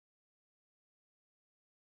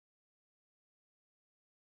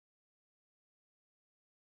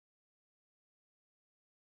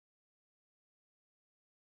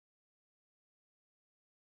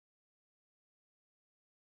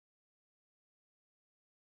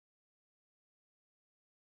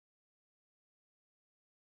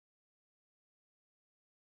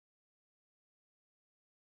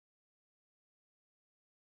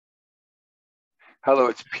Hello,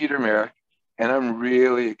 it's Peter Merrick, and I'm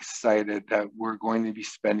really excited that we're going to be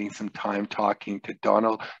spending some time talking to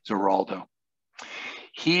Donald Ziraldo.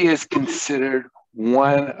 He is considered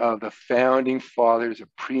one of the founding fathers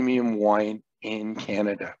of premium wine in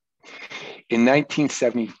Canada. In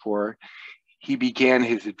 1974, he began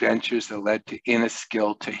his adventures that led to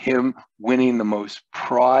Inniskillin, to him winning the most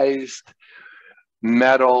prized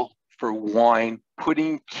medal for wine,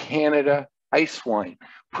 putting Canada, ice wine,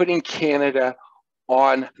 putting Canada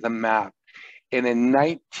on the map. And in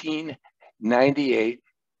 1998,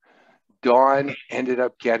 Don ended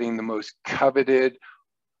up getting the most coveted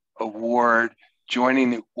award,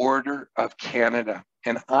 joining the Order of Canada.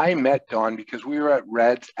 And I met Don because we were at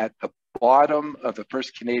Reds at the bottom of the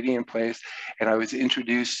first Canadian place, and I was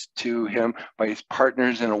introduced to him by his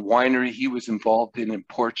partners in a winery he was involved in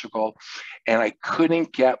Portugal, and I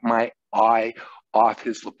couldn't get my eye off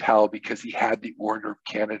his lapel because he had the Order of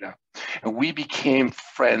Canada. And we became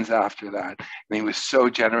friends after that. And he was so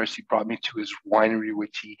generous. He brought me to his winery,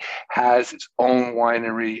 which he has his own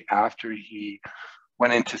winery after he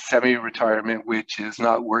went into semi-retirement, which is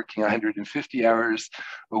not working 150 hours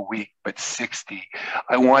a week, but 60.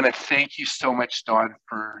 I want to thank you so much, Don,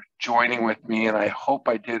 for joining with me. And I hope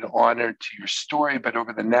I did honor to your story, but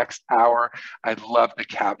over the next hour, I'd love to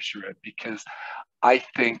capture it because I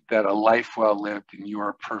think that a life well lived, and you are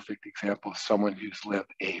a perfect example of someone who's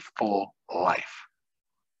lived a full life.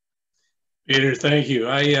 Peter, thank you.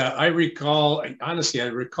 I recall, honestly, I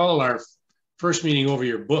recall our first meeting over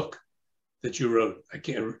your book that you wrote. I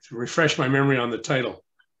can't refresh my memory on the title.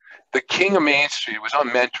 The King of Main Street. It was on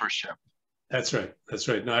mentorship. That's right. That's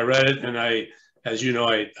right. No, I read it, and as you know,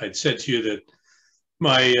 I'd said to you that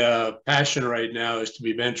my passion right now is to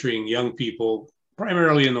be mentoring young people,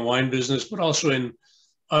 primarily in the wine business, but also in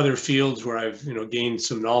other fields where I've gained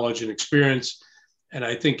some knowledge and experience. And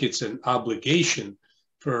I think it's an obligation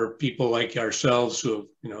for people like ourselves who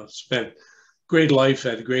have spent great life,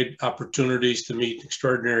 had great opportunities to meet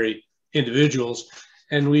extraordinary individuals,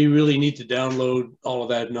 and we really need to download all of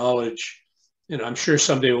that knowledge. I'm sure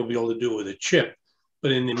someday we'll be able to do it with a chip,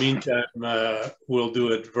 but in the meantime, we'll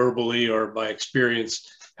do it verbally or by experience,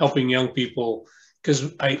 helping young people.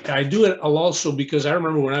 Because I do it also because I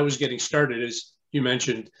remember when I was getting started, as you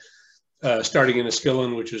mentioned, starting in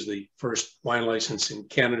Inniskillin, which was the first wine license in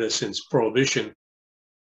Canada since Prohibition.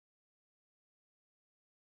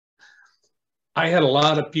 I had a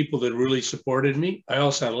lot of people that really supported me. I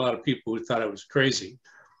also had a lot of people who thought I was crazy,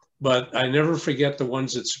 but I never forget the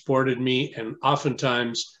ones that supported me. And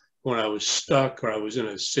oftentimes when I was stuck or I was in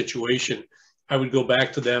a situation, I would go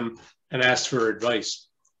back to them and ask for advice.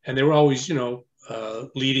 And they were always,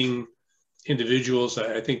 leading individuals.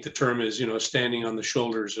 I think the term is, standing on the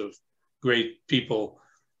shoulders of great people.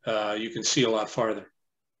 You can see a lot farther.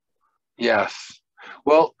 Yes.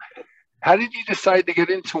 Well, how did you decide to get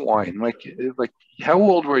into wine? Like how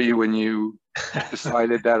old were you when you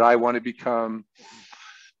decided that I want to become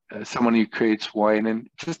someone who creates wine? And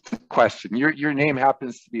just a question, your name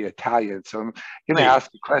happens to be Italian, so I'm going to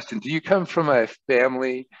ask a question. Do you come from a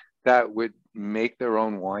family that would make their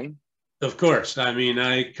own wine? Of course. I mean,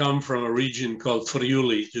 I come from a region called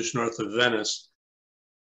Friuli, just north of Venice.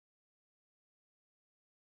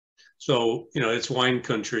 So, it's wine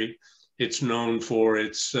country. It's known for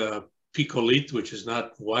its Picolit, which is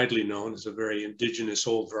not widely known, is a very indigenous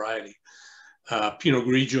old variety. Pinot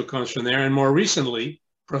Grigio comes from there. And more recently,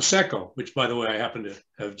 Prosecco, which, by the way, I happen to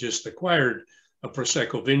have just acquired a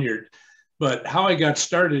Prosecco vineyard. But how I got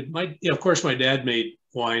started, of course, my dad made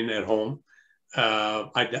wine at home.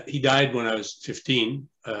 He died when I was 15,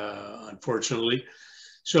 unfortunately.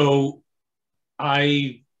 So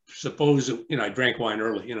I suppose, I drank wine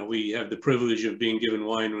early. We have the privilege of being given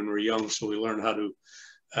wine when we're young, so we learn how to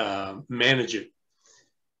manage it.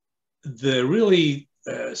 The really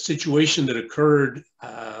situation that occurred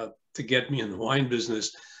to get me in the wine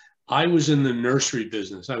business, I was in the nursery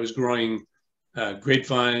business. I was growing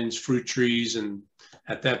grapevines, fruit trees, and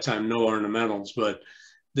at that time, no ornamentals. But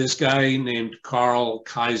this guy named Karl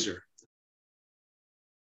Kaiser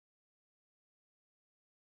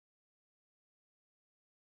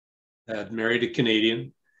had married a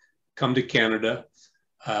Canadian, come to Canada.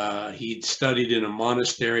 He'd studied in a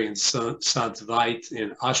monastery in St. Veit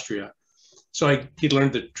in Austria. So he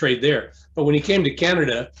learned the trade there. But when he came to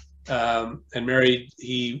Canada and married,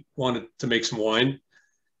 he wanted to make some wine,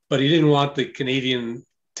 but he didn't want the Canadian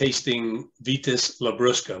tasting Vitis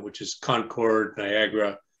Labrusca, which is Concord,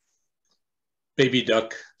 Niagara, baby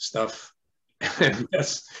duck stuff. And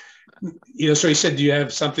that's, so he said, do you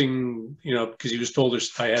have something, because he was told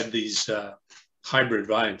I had these hybrid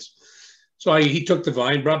vines. So he took the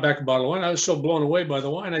vine, brought back a bottle of wine. I was so blown away by the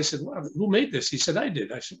wine. I said, wow, who made this? He said, I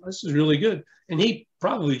did. I said, this is really good. And he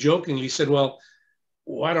probably jokingly said, well,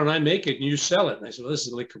 why don't I make it and you sell it? And I said, well, this is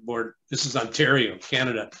the liquor board. This is Ontario,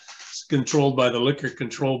 Canada. It's controlled by the Liquor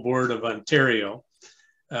Control Board of Ontario.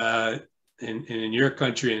 In your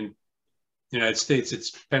country, in the United States, it's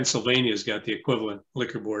Pennsylvania's got the equivalent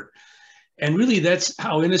liquor board. And really, that's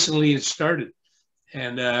how innocently it started.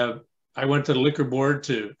 And I went to the liquor board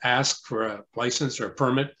to ask for a license or a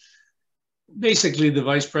permit. Basically, the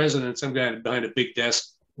vice president, some guy behind a big desk,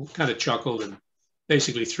 kind of chuckled and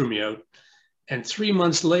basically threw me out. And 3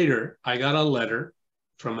 months later, I got a letter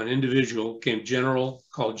from an individual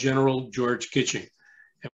called General George Kitching.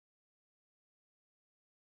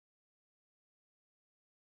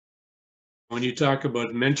 When you talk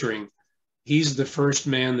about mentoring, he's the first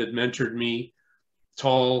man that mentored me,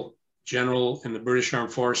 tall general in the British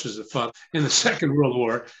Armed Forces that fought in the Second World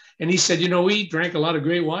War. And he said, you know, we drank a lot of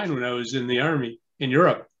great wine when I was in the army in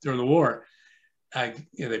Europe during the war.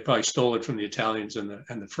 They probably stole it from the Italians and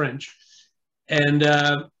the French. And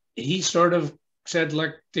he sort of said,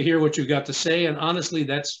 like, to hear what you've got to say. And honestly,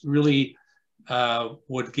 that's really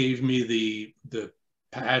what gave me the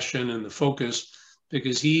passion and the focus,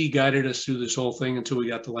 because he guided us through this whole thing until we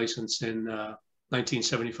got the license in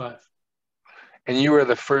 1975. And you were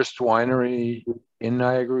the first winery in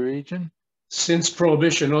Niagara region? Since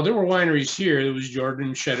Prohibition. No, there were wineries here. There was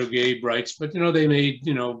Jordan, Chateauguay, Brights, but, you know, they made,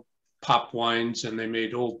 you know, pop wines and they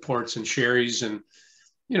made old ports and sherries and,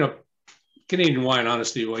 you know, Canadian wine,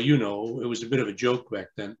 honestly, well, you know, it was a bit of a joke back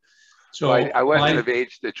then. So well, I wasn't of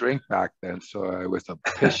age to drink back then, so I was a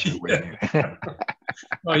pishy with you.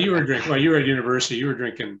 Well, you were drinking. Well, you were at university. You were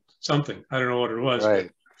drinking something. I don't know what it was. Right.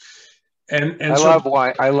 But, and I love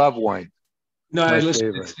wine. I love wine. No,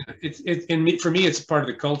 listen. For me, it's part of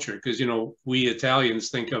the culture because, you know, we Italians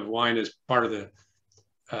think of wine as part of the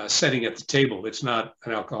setting at the table. It's not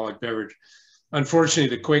an alcoholic beverage.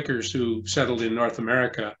 Unfortunately, the Quakers who settled in North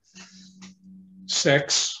America,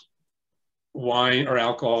 sex, wine or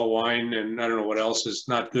alcohol, wine, and I don't know what else is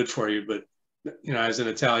not good for you. But, you know, as an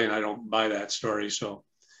Italian, I don't buy that story. So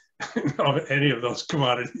any of those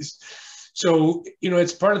commodities. So, you know,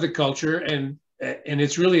 it's part of the culture and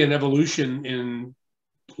it's really an evolution in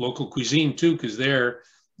local cuisine too, because there,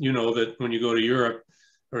 you know, that when you go to Europe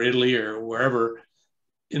or Italy or wherever,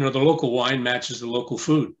 you know, the local wine matches the local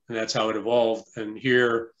food, and that's how it evolved. And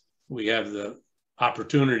here we have the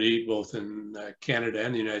opportunity, both in Canada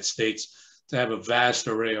and the United States, to have a vast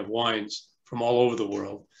array of wines from all over the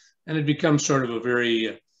world. And it becomes sort of a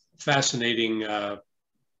very fascinating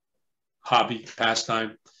hobby,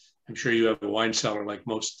 pastime. I'm sure you have a wine cellar like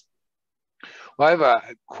most. Well, I have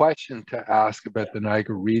a question to ask about the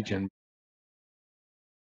Niagara region,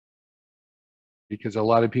 because a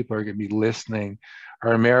lot of people are going to be listening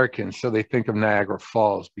are Americans, so they think of Niagara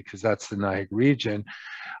Falls because that's the Niagara region.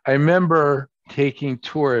 I remember taking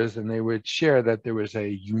tours and they would share that there was a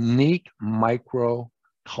unique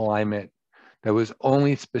microclimate that was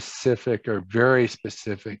only specific or very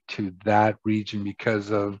specific to that region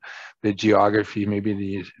because of the geography,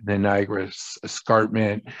 maybe the Niagara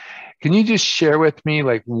escarpment. Can you just share with me,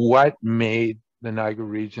 like, what made the Niagara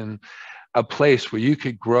region a place where you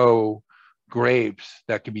could grow grapes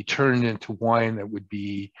that could be turned into wine that would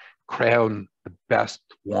be crowned the best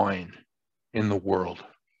wine in the world?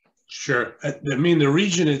 Sure. I mean, the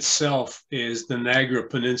region itself is the Niagara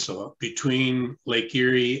Peninsula between Lake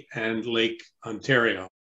Erie and Lake Ontario.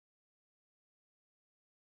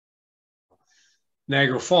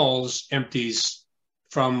 Niagara Falls empties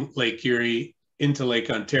from Lake Erie into Lake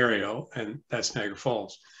Ontario, and that's Niagara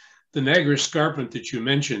Falls. The Niagara Escarpment that you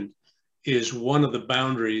mentioned is one of the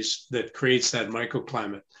boundaries that creates that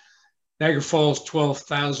microclimate. Niagara Falls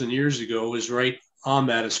 12,000 years ago was right on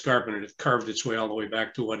that escarpment, and it carved its way all the way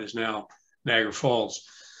back to what is now Niagara Falls.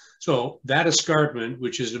 So that escarpment,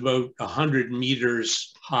 which is about 100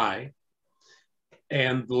 meters high,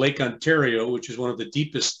 and Lake Ontario, which is one of the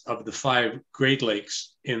deepest of the 5 Great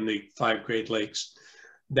Lakes in the 5 Great Lakes,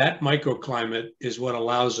 that microclimate is what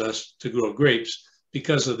allows us to grow grapes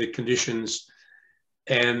because of the conditions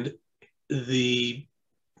and the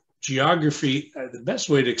geography. The best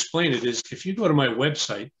way to explain it is if you go to my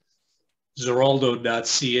website,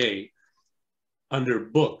 Ziraldo.ca, under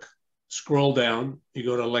book, scroll down, you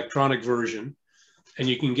go to electronic version, and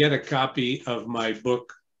you can get a copy of my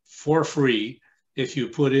book for free if you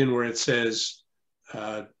put in where it says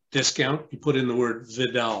discount, you put in the word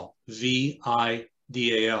Vidal,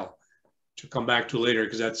 V-I-D-A-L, which I'll come back to later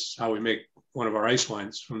because that's how we make one of our ice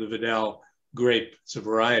wines from the Vidal grape. It's a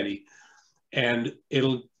variety. And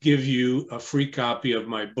it'll give you a free copy of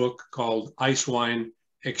my book called Icewine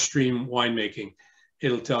Extreme Winemaking.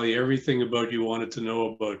 It'll tell you everything about you wanted to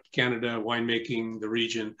know about Canada, winemaking, the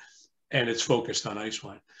region, and it's focused on ice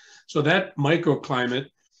wine. So that microclimate,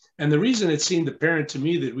 and the reason it seemed apparent to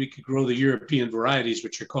me that we could grow the European varieties,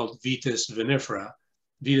 which are called Vitis vinifera.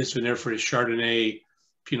 Vitis vinifera is Chardonnay,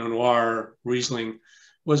 Pinot Noir, Riesling,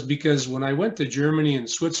 was because when I went to Germany and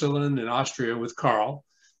Switzerland and Austria with Karl,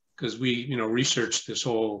 because we, researched this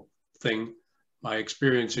whole thing, my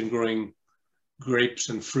experience in growing grapes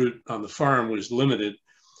and fruit on the farm was limited.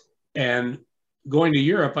 And going to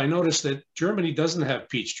Europe, I noticed that Germany doesn't have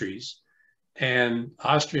peach trees and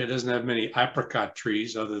Austria doesn't have many apricot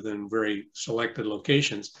trees other than very selected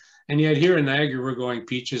locations. And yet here in Niagara, we're growing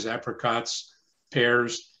peaches, apricots,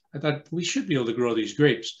 pears. I thought we should be able to grow these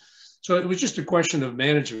grapes. So it was just a question of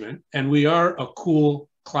management. And we are a cool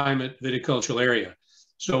climate viticultural area.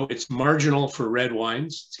 So it's marginal for red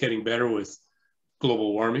wines. It's getting better with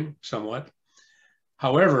global warming somewhat.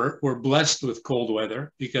 However, we're blessed with cold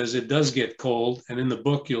weather because it does get cold. And in the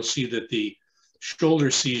book, you'll see that the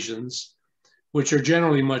shoulder seasons, which are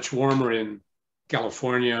generally much warmer in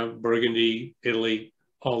California, Burgundy, Italy,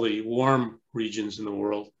 all the warm regions in the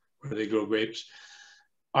world where they grow grapes,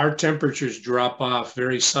 our temperatures drop off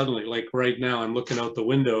very suddenly. Like right now, I'm looking out the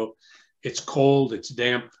window. It's cold, it's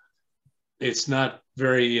damp. It's not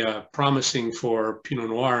very promising for Pinot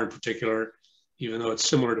Noir in particular, even though it's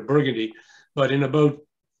similar to Burgundy. But in about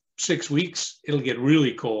 6 weeks, it'll get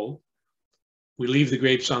really cold. We leave the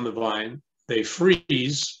grapes on the vine, they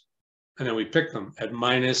freeze, and then we pick them at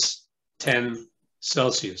minus 10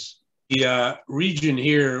 Celsius. The region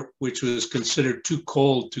here, which was considered too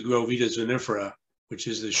cold to grow Vitis vinifera, which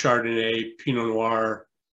is the Chardonnay, Pinot Noir,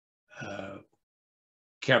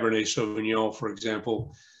 Cabernet Sauvignon, for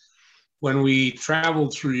example. When we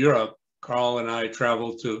traveled through Europe, Karl and I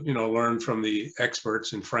traveled to, learn from the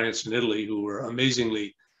experts in France and Italy who were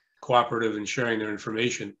amazingly cooperative in sharing their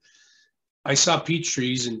information. I saw peach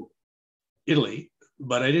trees in Italy,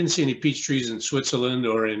 but I didn't see any peach trees in Switzerland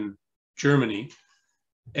or in Germany.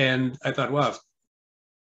 And I thought, wow, if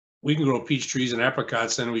we can grow peach trees and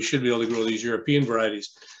apricots, then we should be able to grow these European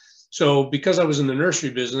varieties. So because I was in the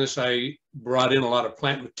nursery business, I brought in a lot of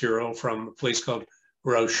plant material from a place called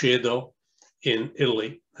Rochedo in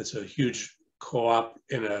Italy. That's a huge co-op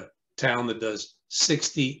in a town that does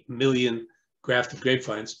 60 million grafted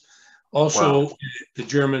grapevines. Also, wow. The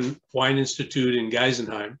German Wine Institute in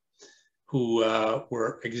Geisenheim, who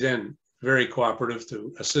were, again, very cooperative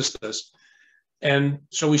to assist us. And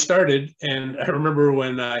so we started, and I remember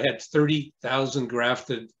when I had 30,000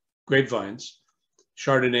 grafted grapevines,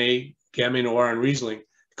 Chardonnay, Gamay Noir, and Riesling,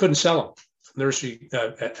 couldn't sell them. Nursery,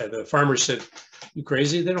 the farmer said, "You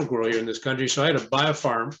crazy? They don't grow here in this country." So I had to buy a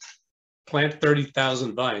farm, plant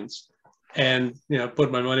 30,000 vines, and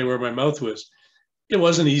put my money where my mouth was. It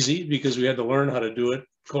wasn't easy because we had to learn how to do it,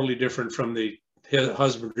 totally different from the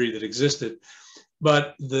husbandry that existed.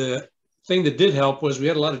 But the thing that did help was we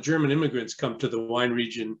had a lot of German immigrants come to the wine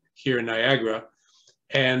region here in Niagara,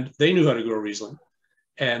 and they knew how to grow Riesling.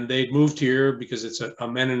 And they'd moved here because it's a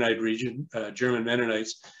Mennonite region, German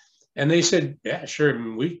Mennonites. And they said, yeah,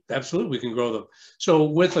 sure, we absolutely can grow them. So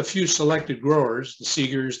with a few selected growers, the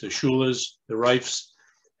Seegers, the Schulas, the Reifs,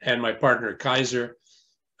 and my partner Kaiser,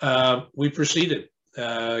 we proceeded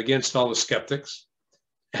against all the skeptics.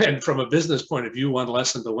 And from a business point of view, one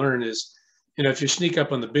lesson to learn is, if you sneak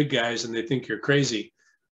up on the big guys and they think you're crazy,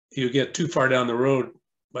 you get too far down the road.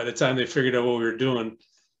 By the time they figured out what we were doing,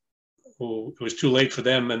 it was too late for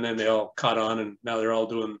them, and then they all caught on, and now they're all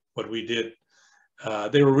doing what we did.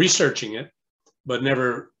 They were researching it, but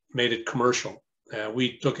never made it commercial.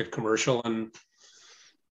 We took it commercial, and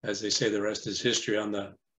as they say, the rest is history on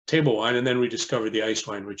the table wine. And then we discovered the ice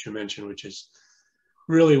wine, which you mentioned, which is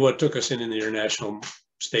really what took us in the international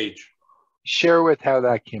stage. Share with how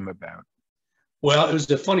that came about. Well, it was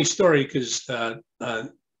a funny story because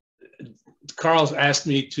Karl asked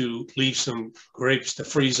me to leave some grapes to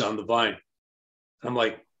freeze on the vine. I'm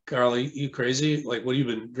like, "Karl, you crazy? Like, what, have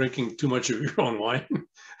you been drinking too much of your own wine?"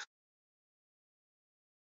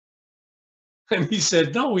 And he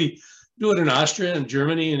said, "No, we do it in Austria and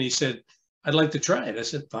Germany." And he said, "I'd like to try it." I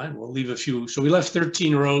said, "Fine, we'll leave a few." So we left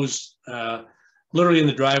 13 rows, literally in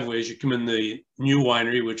the driveway as you come in the new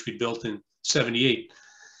winery, which we built in 78.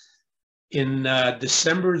 In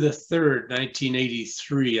December the 3rd,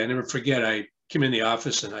 1983, I never forget, I came in the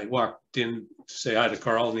office and I walked in to say hi to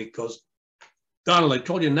Karl, and he goes, "Donald, I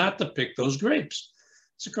told you not to pick those grapes."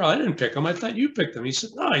 I said, "Karl, I didn't pick them. I thought you picked them." He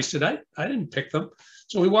said, "No," he said, I didn't pick them."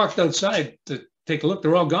 So we walked outside to take a look.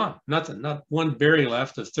 They're all gone. Nothing, not one berry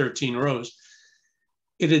left of 13 rows.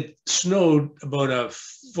 It had snowed about a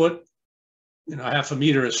foot, half a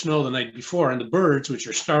meter of snow the night before. And the birds, which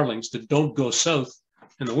are starlings that don't go south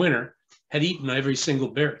in the winter, had eaten every single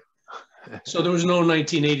berry. So there was no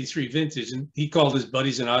 1983 vintage. And he called his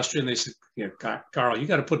buddies in Austria and they said, Karl, you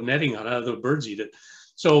got to put netting on it, the birds eat it.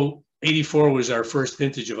 So 84 was our first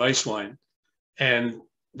vintage of ice wine. And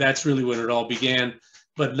that's really when it all began.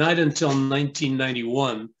 But not until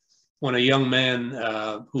 1991, when a young man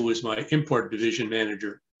who was my import division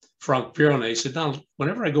manager, Franck Pironnet, said, Donald,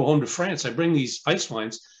 whenever I go home to France, I bring these ice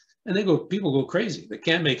wines and people go crazy. They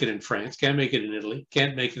can't make it in France, can't make it in Italy,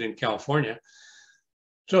 can't make it in California.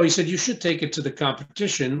 So he said, you should take it to the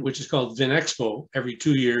competition, which is called Vinexpo. Every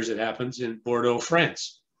 2 years it happens in Bordeaux,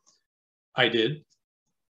 France. I did,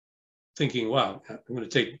 thinking, wow, I'm going to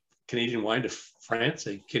take Canadian wine to France.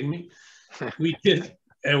 Are you kidding me? We did,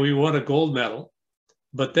 and we won a gold medal.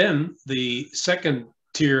 But then the second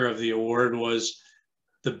tier of the award was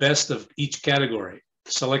the best of each category,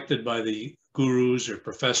 selected by the gurus or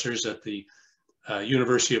professors at the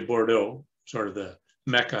University of Bordeaux, sort of the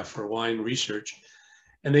mecca for wine research.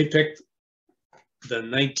 And they picked the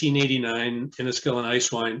 1989 Inniskillin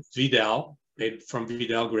Icewine Vidal, made from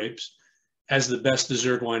Vidal grapes, as the best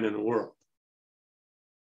dessert wine in the world.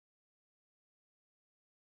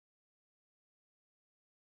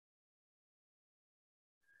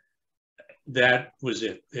 That was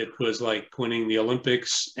it. It was like winning the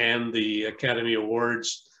Olympics and the Academy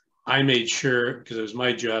Awards. I made sure, because it was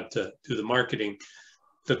my job to do the marketing,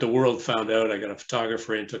 that the world found out. I got a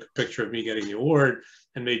photographer and took a picture of me getting the award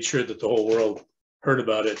and made sure that the whole world heard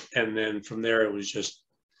about it. And then from there, it was just,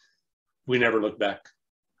 we never looked back.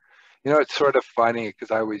 It's sort of funny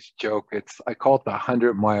because I always joke, I call it the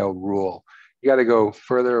 100-mile rule. You got to go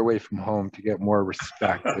further away from home to get more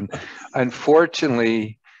respect. And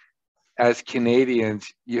unfortunately, as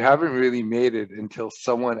Canadians, you haven't really made it until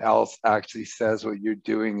someone else actually says what you're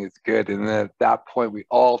doing is good. And then at that point, we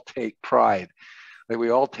all take pride. Like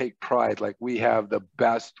we have the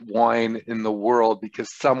best wine in the world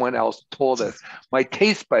because someone else told us. My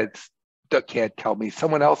taste buds can't tell me.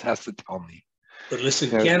 Someone else has to tell me. But listen,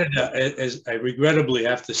 Canada, as I regrettably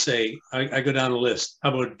have to say, I go down the list.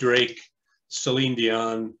 How about Drake, Celine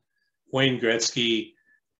Dion, Wayne Gretzky,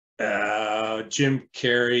 Jim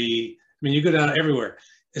Carrey? I mean, you go down everywhere.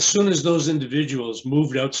 As soon as those individuals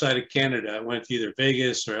moved outside of Canada, went to either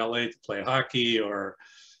Vegas or LA to play hockey, or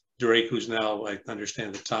Drake, who's now, I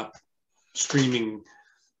understand, the top streaming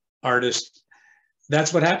artist,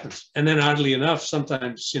 that's what happens. And then oddly enough,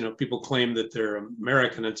 sometimes, people claim that they're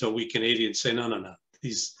American until we Canadians say, no.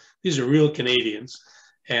 These are real Canadians,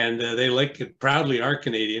 and they proudly are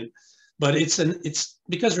Canadian. But it's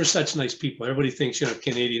because we're such nice people. Everybody thinks,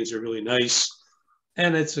 Canadians are really nice,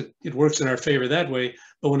 and it works in our favor that way.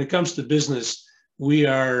 But when it comes to business, we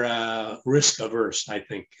are risk averse. I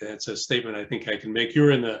think that's a statement I think I can make.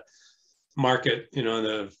 You're in the market, in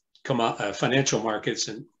the financial markets,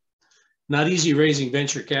 and not easy raising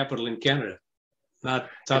venture capital in Canada. Not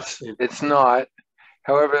tough. It's not.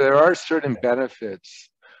 However, there are certain benefits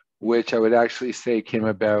which I would actually say came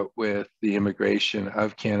about with the immigration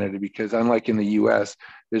of Canada, because unlike in the US,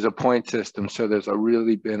 there's a point system. So there's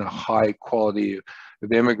really been a high quality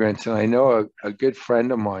of immigrants. And I know a good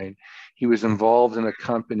friend of mine, he was involved in a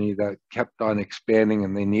company that kept on expanding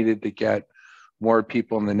and they needed to get more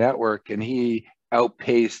people in the network. And he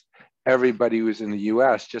outpaced everybody who was in the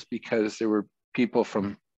US just because there were people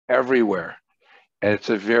from everywhere. And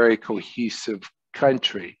it's a very cohesive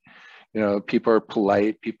country. People are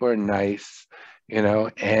polite, people are nice,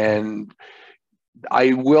 and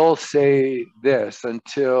I will say this,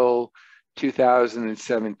 until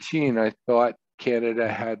 2017, I thought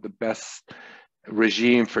Canada had the best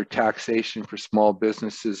regime for taxation for small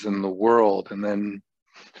businesses in the world. And then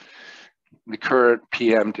the current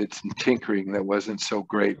PM did some tinkering that wasn't so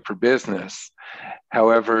great for business.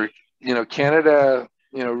 However, Canada,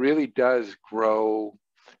 really does grow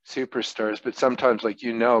superstars, but sometimes, like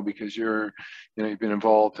because you've been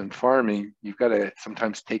involved in farming, you've got to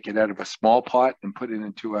sometimes take it out of a small pot and put it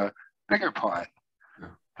into a bigger pot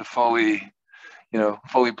to fully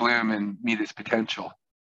bloom and meet its potential.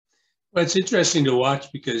 Well, it's interesting to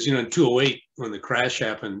watch because, in 2008, when the crash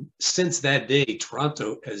happened, since that day,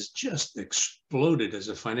 Toronto has just exploded as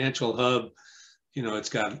a financial hub. It's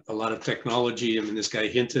got a lot of technology. I mean, this guy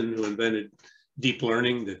Hinton, who invented deep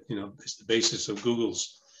learning, that, is the basis of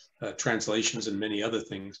Google's translations and many other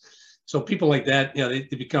things. So people like that, they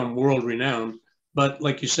become world renowned. But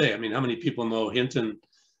like you say, I mean, how many people know Hinton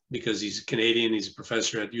because he's Canadian, he's a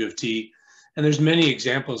professor at U of T, And there's many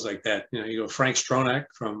examples like that. You know, you go Frank Stronach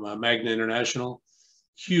from Magna International,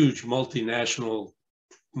 huge multinational,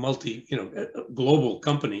 global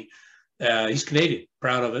company. He's Canadian,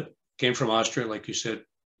 proud of it. Came from Austria, like you said,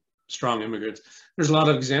 strong immigrants. There's a lot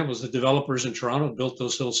of examples. The developers in Toronto built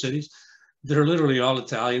those hill cities. They're literally all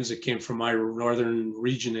Italians that came from my northern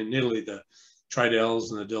region in Italy, the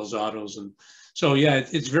Tridels and the Del Zottos. And so, yeah,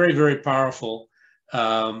 it's very, very powerful.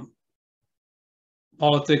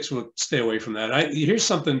 Politics, will stay away from that. Here's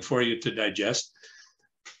something for you to digest.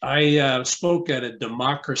 I spoke at a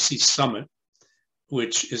democracy summit,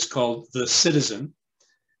 which is called The Citizen.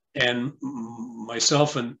 And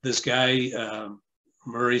myself and this guy,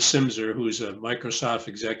 Murray Simser, who's a Microsoft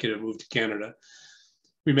executive, moved to Canada.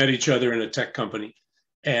 We met each other in a tech company.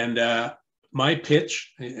 And my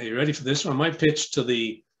pitch, are you ready for this one? My pitch to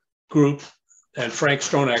the group, and Frank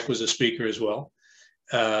Stronach was a speaker as well.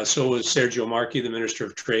 So was Sergio Marchi, the Minister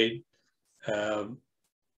of Trade.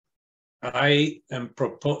 I am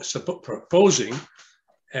proposing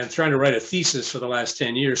and trying to write a thesis for the last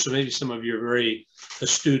 10 years. So maybe some of your very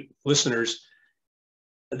astute listeners.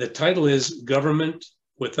 The title is Government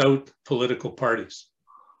Without Political Parties.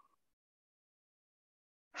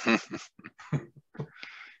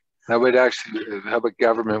 That would actually, how about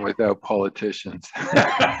government without politicians?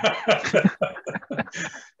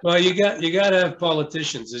 Well, you got to have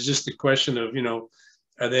politicians. It's just a question of, you know,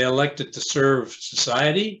 are they elected to serve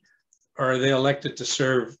society, or are they elected to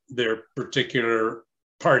serve their particular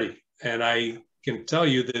party? And I can tell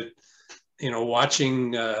you that, you know,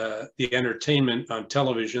 watching the entertainment on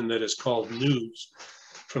television that is called news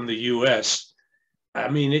from the U.S., I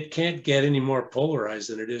mean, it can't get any more polarized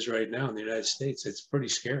than it is right now in the United States. It's pretty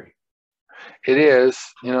scary. It is.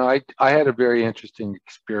 You know, I had a very interesting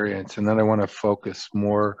experience, and then I want to focus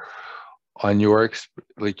more on your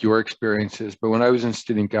experiences. But when I was in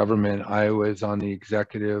student government, I was on the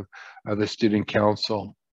executive of the student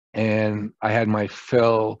council, and I had my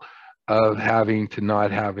fill of having to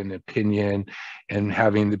not have an opinion and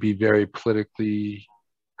having to be very politically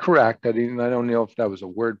correct. I don't know if that was a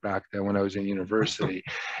word back then when I was in university.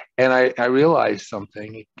 And I realized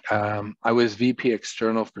something. I was VP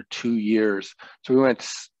external for 2 years. So we went,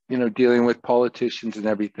 you know, dealing with politicians and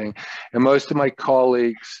everything. And most of my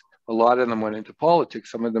colleagues, a lot of them went into politics.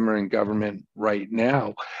 Some of them are in government right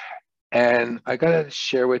now. And I got to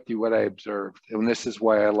share with you what I observed. And this is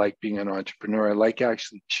why I like being an entrepreneur. I like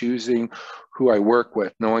actually choosing who I work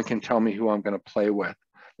with. No one can tell me who I'm going to play with.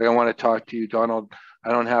 Like, I want to talk to you, Donald. I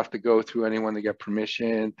don't have to go through anyone to get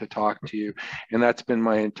permission to talk to you. And that's been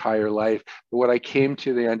my entire life. But what I came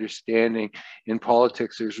to the understanding in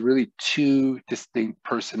politics, there's really two distinct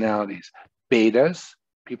personalities: betas,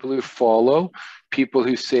 people who follow, people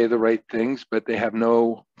who say the right things, but they have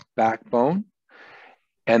no backbone.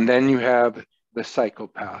 And then you have the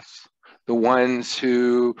psychopaths, the ones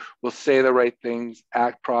who will say the right things,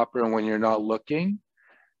 act proper, and when you're not looking,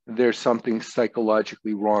 there's something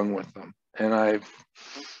psychologically wrong with them. And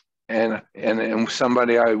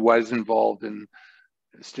somebody I was involved in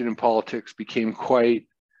student politics became quite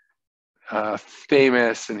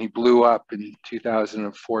famous, and he blew up in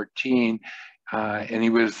 2014. And he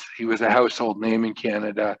was a household name in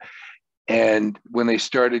Canada. And when they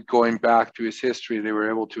started going back through his history, they were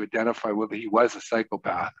able to identify whether he was a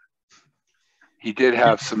psychopath. He did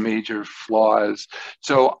have some major flaws.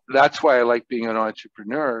 So that's why I like being an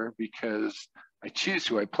entrepreneur, because I choose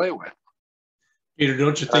who I play with. Peter,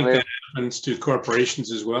 don't you think that happens to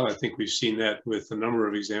corporations as well? I think we've seen that with a number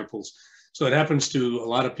of examples. So it happens to a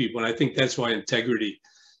lot of people. And I think that's why integrity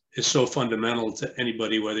is so fundamental to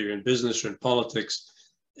anybody, whether you're in business or in politics.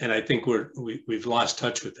 And I think we've lost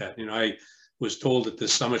touch with that. You know, I was told at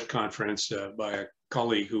this summit conference by a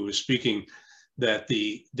colleague who was speaking that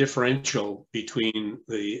the differential between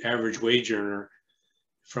the average wage earner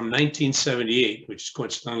from 1978, which is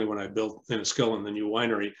coincidentally when I built Inniskillin, the new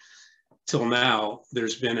winery, till now,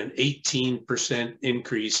 there's been an 18%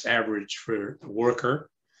 increase average for the worker.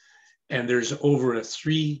 And there's over a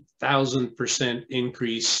 3,000%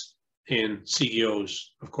 increase in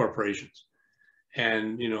CEOs of corporations.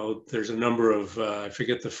 And, you know, there's a number of, I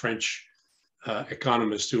forget the French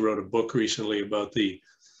economist who wrote a book recently about the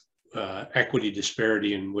equity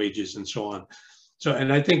disparity in wages and so on. So,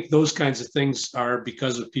 and I think those kinds of things are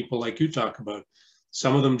because of people like you talk about.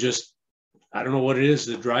 Some of them just, I don't know what it is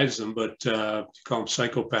that drives them, but you call them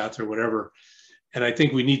psychopath or whatever. And I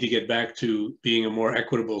think we need to get back to being a more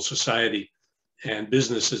equitable society, and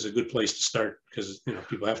business is a good place to start because, you know,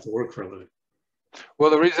 people have to work for a living. Well,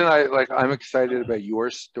 the reason I'm excited about your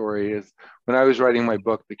story is when I was writing my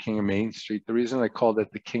book, The King of Main Street, the reason I called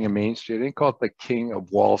it The King of Main Street, I didn't call it the King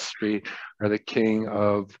of Wall Street or the King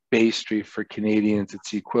of Bay Street for Canadians.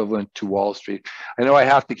 It's the equivalent to Wall Street. I know I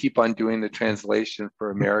have to keep on doing the translation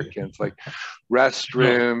for Americans, like No.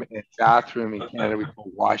 restroom and bathroom in Canada, we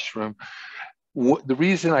call washroom. The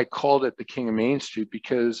reason I called it the King of Main Street,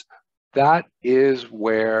 because that is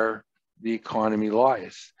where the economy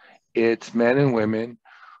lies. It's men and women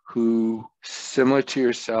who, similar to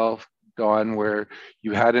yourself, Don, where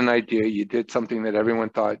you had an idea, you did something that everyone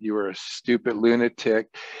thought you were a stupid lunatic,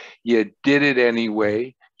 you did it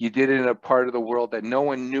anyway, you did it in a part of the world that no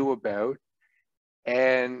one knew about,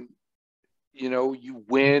 and you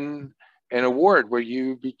win an award where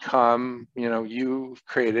you become, you've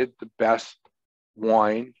created the best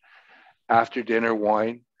wine, after dinner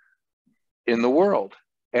wine in the world.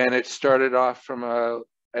 And it started off from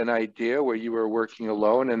an idea where you were working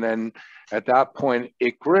alone, and then at that point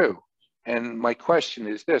it grew. And my question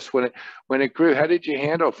is this: when it grew, how did you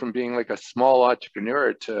handle from being like a small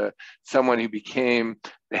entrepreneur to someone who became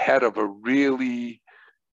the head of a really,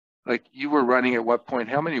 like, you were running at what point?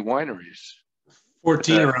 How many wineries?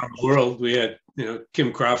 14 around the world. We had,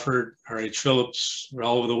 Kim Crawford, R.H. Phillips, we're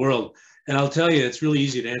all over the world. And I'll tell you, it's really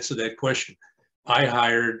easy to answer that question. I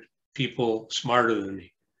hired people smarter than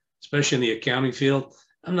me, especially in the accounting field.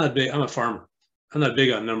 I'm not big, I'm a farmer. I'm not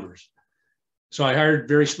big on numbers. So I hired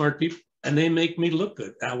very smart people and they make me look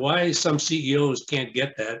good. Now, why some CEOs can't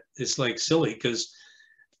get that, it's like silly because,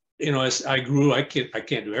 as I grew, I can't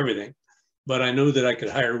do everything, but I knew that I could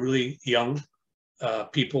hire really young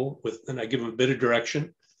people and I give them a bit of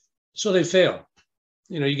direction. So they fail.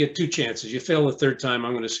 You get two chances. You fail the third time,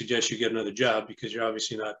 I'm going to suggest you get another job because you're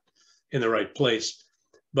obviously not in the right place.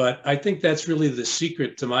 But I think that's really the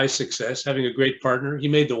secret to my success, having a great partner. He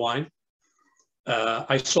made the wine.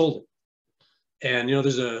 I sold it. And,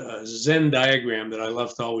 there's a Zen diagram that I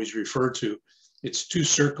love to always refer to. It's two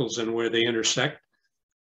circles and where they intersect.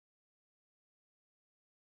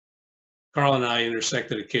 Karl and I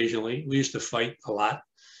intersected occasionally. We used to fight a lot.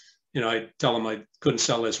 I'd tell him I couldn't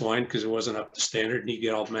sell this wine because it wasn't up to standard, and he'd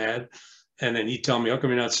get all mad. And then he'd tell me, how come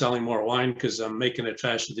you're not selling more wine? Because I'm making it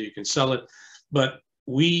faster than you can sell it. But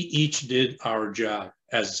we each did our job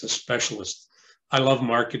as a specialist. I love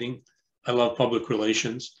marketing. I love public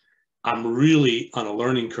relations. I'm really on a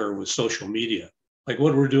learning curve with social media. Like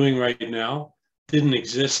what we're doing right now didn't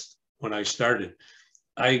exist when I started.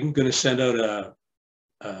 I'm going to send out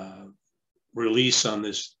a release on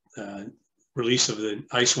this release of the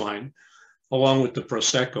ice wine, along with the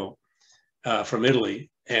Prosecco from Italy.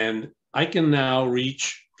 And I can now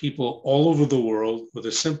reach people all over the world with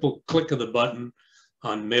a simple click of the button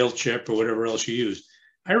on MailChimp or whatever else you use.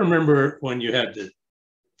 I remember when you had to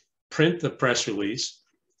print the press release,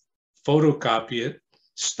 photocopy it,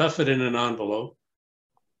 stuff it in an envelope,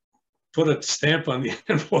 put a stamp on the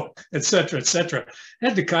envelope, et cetera, et cetera. It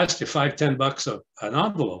had to cost you $5-10 an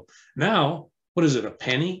envelope. Now, what is it, a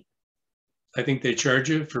penny? I think they charge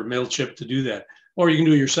you for MailChimp to do that. Or you can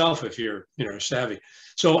do it yourself if you're savvy.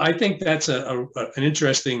 So I think that's an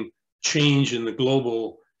interesting change in the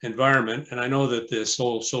global environment. And I know that this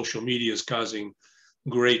whole social media is causing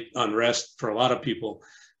great unrest for a lot of people.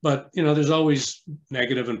 But there's always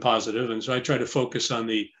negative and positive. And so I try to focus on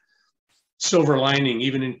the silver lining,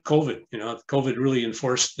 even in COVID. COVID really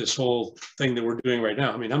enforced this whole thing that we're doing right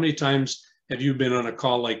now. I mean, how many times have you been on a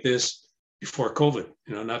call like this before COVID?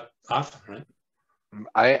 Not often, right?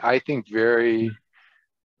 I think very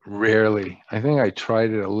rarely. I think I tried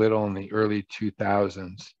it a little in the early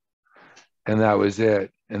 2000s, and that was it.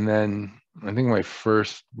 And then I think my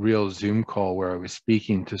first real Zoom call where I was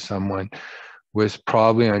speaking to someone was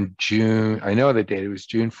probably on June, I know the date, it was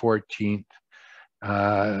June 14th,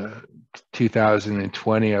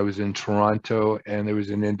 2020. I was in Toronto, and there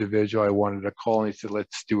was an individual I wanted to call, and he said,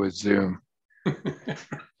 let's do a Zoom.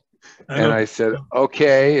 And I said,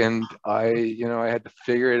 okay. And I had to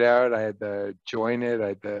figure it out. I had to join it.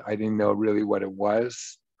 I didn't know really what it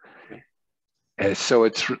was. And so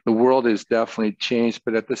the world has definitely changed.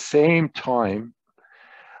 But at the same time,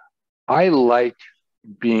 I like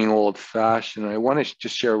being old fashioned. I want to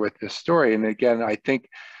just share with this story. And again, I think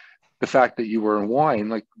the fact that you were in wine,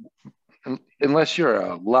 like, unless you're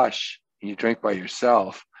a lush and you drink by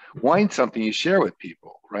yourself, wine's something you share with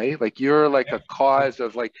people, right? Like you're like a cause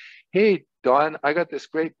of like, hey, Don, I got this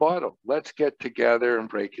great bottle. Let's get together and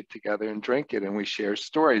break it together and drink it. And we share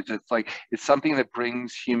stories. It's like, it's something that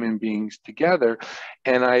brings human beings together.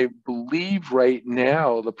 And I believe right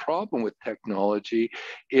now, the problem with technology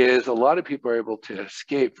is a lot of people are able to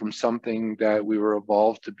escape from something that we were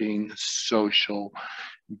evolved to being social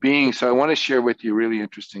beings. So I want to share with you a really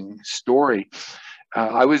interesting story.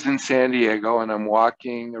 I was in San Diego and I'm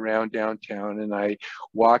walking around downtown, and I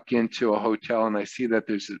walk into a hotel and I see that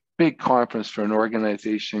there's a big conference for an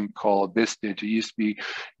organization called bestowed. It used to be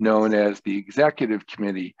known as the Executive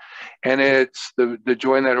Committee. And it's to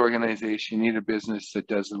join that organization, you need a business that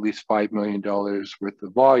does at least $5 million worth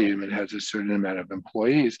of volume. It has a certain amount of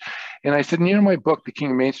employees. And I said, my book, The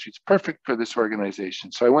King of Main Street, is perfect for this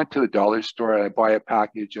organization. So I went to the dollar store and I buy a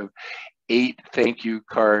package of 8 thank you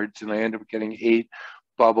cards, and I end up getting 8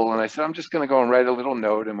 bubble. And I said, I'm just going to go and write a little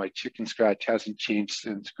note, and my chicken scratch hasn't changed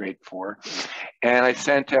since grade 4. And I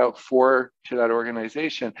sent out 4 to that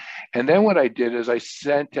organization. And then what I did is I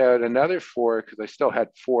sent out another 4, because I still had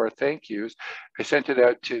 4 thank yous. I sent it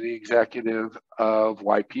out to the executive of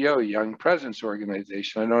YPO, Young Presidents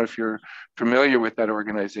Organization. I don't know if you're familiar with that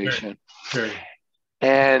organization. Very.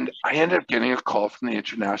 And I ended up getting a call from the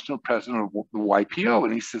international president of the YPO.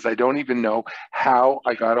 And he says, I don't even know how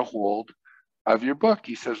I got a hold of your book.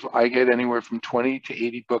 He says, well, I get anywhere from 20 to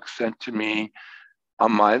 80 books sent to me a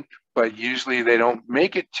month, but usually they don't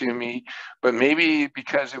make it to me. But maybe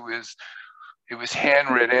because it was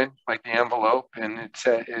handwritten, like the envelope, and it's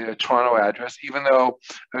a Toronto address. Even though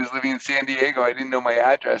I was living in San Diego, I didn't know my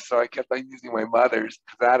address. So I kept on using my mother's,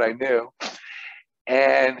 that I knew.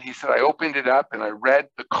 And he said, I opened it up and I read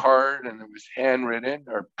the card, and it was handwritten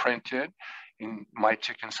or printed in my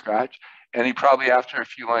chicken scratch. And he probably, after a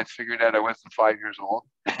few lines, figured out I wasn't 5 years old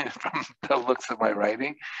from the looks of my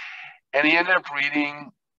writing. And he ended up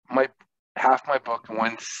reading half my book in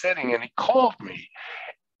one sitting, and he called me.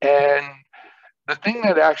 And the thing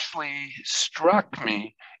that actually struck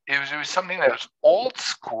me, it was something that was old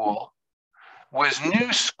school, was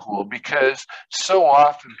new school, because so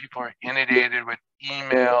often people are inundated with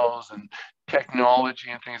emails and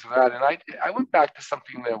technology and things like that. And I went back to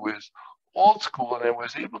something that was old school, and I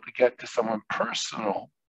was able to get to someone personal.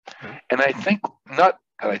 And I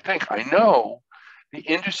know the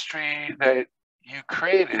industry that you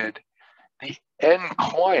created, the end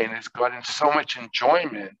client has gotten so much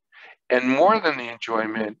enjoyment, and more than the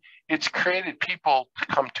enjoyment, it's created people to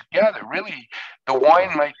come together. Really, the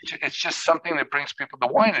wine it's just something that brings people. The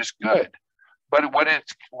wine is good, but what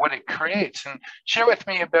it creates. And share with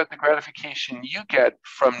me about the gratification you get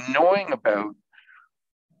from knowing about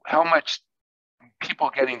how much people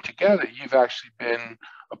getting together you've actually been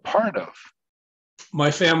a part of. My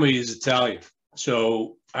family is Italian.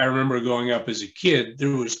 So I remember growing up as a kid, there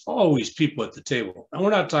was always people at the table. And we're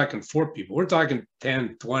not talking 4 people. We're talking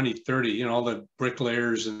 10, 20, 30, all the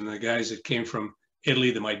bricklayers and the guys that came from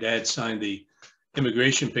Italy that my dad signed the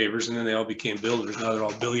immigration papers, and then they all became builders. Now they're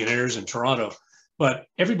all billionaires in Toronto. But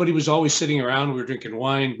everybody was always sitting around. We were drinking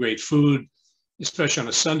wine, great food, especially on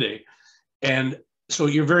a Sunday. And so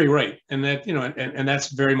you're very right. And that, and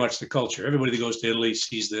that's very much the culture. Everybody that goes to Italy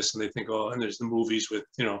sees this and they think, oh, and there's the movies with,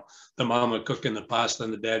 the mama cooking the pasta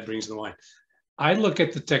and the dad brings the wine. I look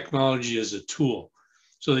at the technology as a tool,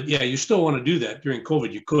 so that, you still want to do that. During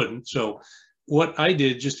COVID, you couldn't. So what I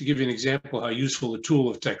did, just to give you an example how useful the tool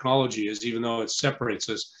of technology is, even though it separates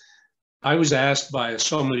us, I was asked by a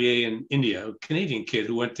sommelier in India, a Canadian kid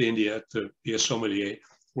who went to India to be a sommelier,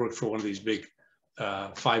 worked for one of these big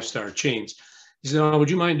 5-star chains. He said, oh, would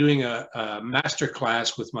you mind doing a master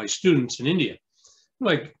class with my students in India? I'm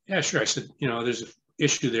like, yeah, sure. I said, there's an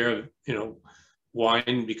issue there of,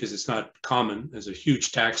 wine, because it's not common. There's a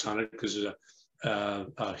huge tax on it because there's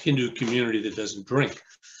a Hindu community that doesn't drink.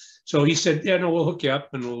 So he said, yeah, no, we'll hook you up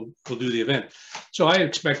and we'll do the event. So I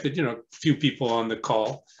expected, a few people on the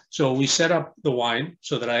call. So we set up the wine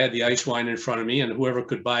so that I had the ice wine in front of me, and whoever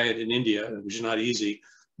could buy it in India, which is not easy,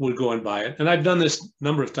 would go and buy it. And I've done this a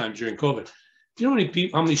number of times during COVID. Do you know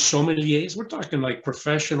how many sommeliers? We're talking like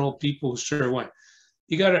professional people who serve wine.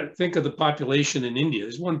 You got to think of the population in India.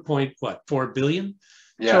 There's 1.4 billion.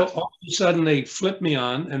 Yeah. So all of a sudden they flipped me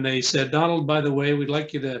on and they said, Donald, by the way, we'd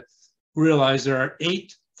like you to realize there are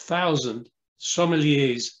 8,000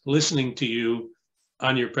 sommeliers listening to you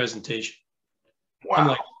on your presentation. Wow. I'm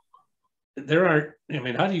like,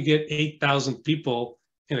 how do you get 8,000 people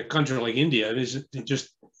in a country like India? It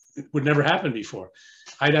would never happen before.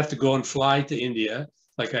 I'd have to go and fly to India,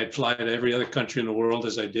 like I'd fly to every other country in the world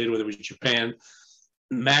as I did, whether it was Japan.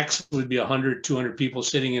 Max would be 100, 200 people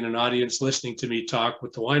sitting in an audience listening to me talk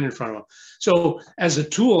with the wine in front of them. So as a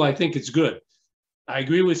tool, I think it's good. I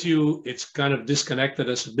agree with you. It's kind of disconnected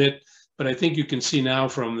us a bit, but I think you can see now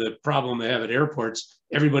from the problem they have at airports,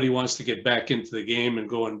 everybody wants to get back into the game and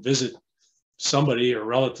go and visit somebody or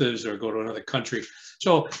relatives or go to another country.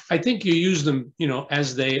 So I think you use them, you know,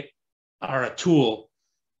 as they are a tool,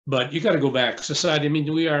 but you got to go back. Society, I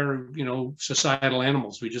mean, we are, you know, societal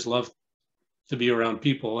animals. We just love to be around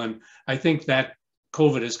people. And I think that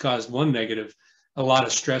COVID has caused one negative, a lot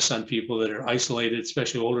of stress on people that are isolated,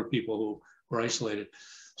 especially older people who were isolated.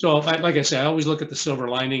 So like I say, I always look at the silver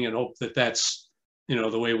lining and hope that that's, you know,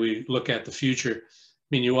 the way we look at the future. I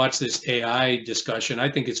mean, you watch this AI discussion, I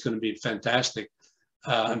think it's going to be fantastic.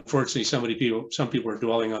 Unfortunately, some people are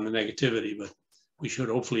dwelling on the negativity, but we should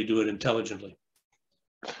hopefully do it intelligently.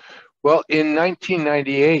 Well, in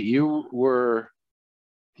 1998, you were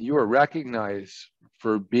recognized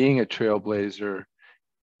for being a trailblazer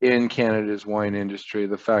in Canada's wine industry.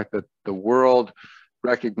 The fact that the world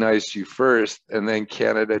recognized you first, and then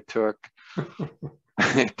Canada took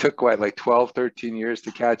it took what, like 12, 13 years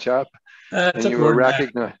to catch up, and you were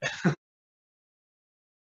recognized.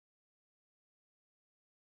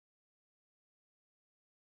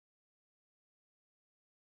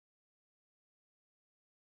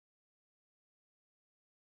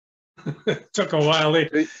 It took a while.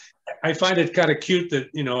 I find it kind of cute that,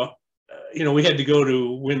 you know, we had to go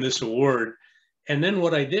to win this award. And then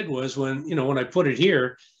what I did was when I put it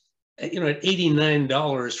here, you know, at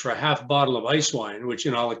 $89 for a half bottle of ice wine, which,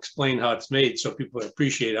 you know, I'll explain how it's made so people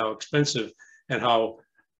appreciate how expensive and how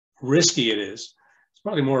risky it is. It's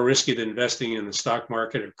probably more risky than investing in the stock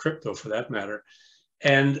market or crypto for that matter.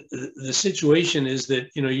 And the situation is that,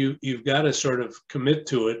 you know, you've got to sort of commit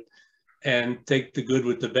to it and take the good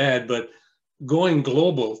with the bad. But going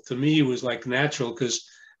global to me was like natural because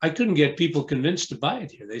I couldn't get people convinced to buy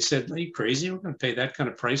it here. They said, "Are you crazy? We're going to pay that kind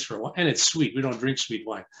of price for wine. And it's sweet. We don't drink sweet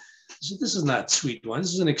wine." I said, "This is not sweet wine.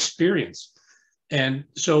 This is an experience." And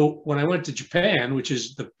so when I went to Japan, which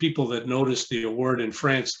is the people that noticed the award in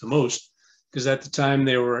France the most, because at the time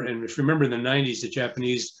they were, and if you remember in the 90s, the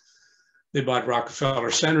Japanese, they bought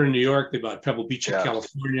Rockefeller Center in New York. They bought Pebble Beach in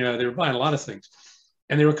California. They were buying a lot of things.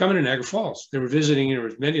 And they were coming to Niagara Falls. They were visiting, there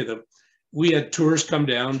were many of them. We had tours come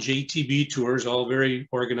down, JTB tours, all very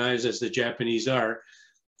organized as the Japanese are.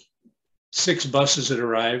 6 buses that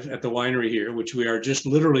arrive at the winery here, which we are just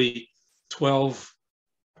literally 12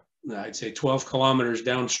 kilometers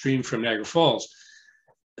downstream from Niagara Falls.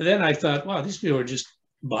 And then I thought, wow, these people are just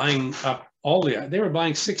buying up they were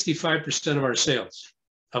buying 65% of our sales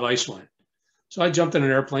of ice wine. So I jumped in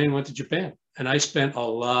an airplane and went to Japan. And I spent a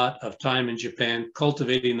lot of time in Japan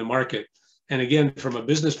cultivating the market. And again, from a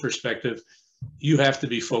business perspective, you have to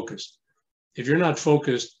be focused. If you're not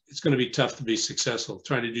focused, it's going to be tough to be successful,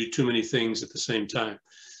 trying to do too many things at the same time.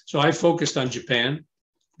 So I focused on Japan,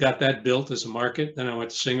 got that built as a market. Then I went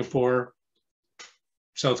to Singapore,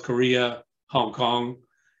 South Korea, Hong Kong,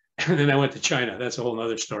 and then I went to China. That's a whole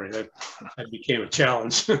other story. That became a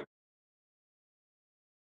challenge.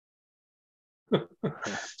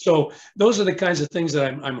 So those are the kinds of things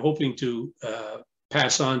that I'm hoping to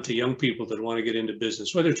pass on to young people that want to get into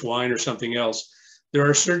business, whether it's wine or something else. There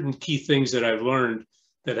are certain key things that I've learned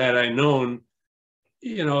that had I known,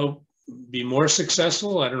 you know, be more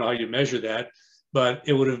successful. I don't know how you measure that, but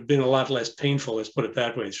it would have been a lot less painful, let's put it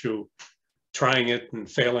that way, through trying it and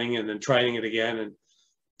failing and then trying it again. And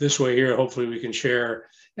this way here, hopefully we can share.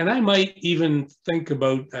 And I might even think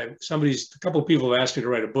about, a couple of people have asked me to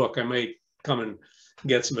write a book. I might come and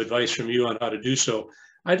get some advice from you on how to do so.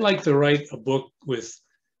 I'd like to write a book with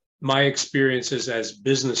my experiences as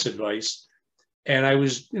business advice. And I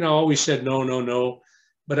was, you know, always said no, no, no.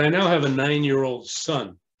 But I now have a 9-year-old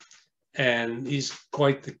son, and he's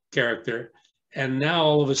quite the character. And now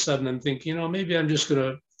all of a sudden I'm thinking, you know, maybe I'm just going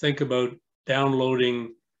to think about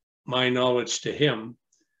downloading my knowledge to him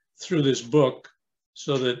through this book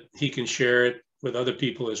so that he can share it with other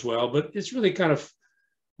people as well. But it's really kind of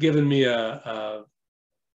given me a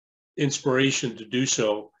inspiration to do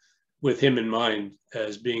so with him in mind,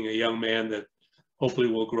 as being a young man that hopefully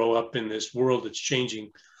will grow up in this world that's changing.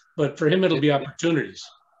 But for him, it'll be opportunities.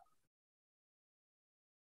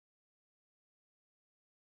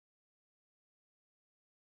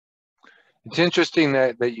 It's interesting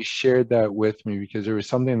that you shared that with me, because there was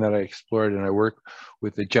something that I explored, and I work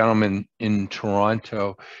with a gentleman in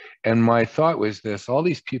Toronto. And my thought was this: all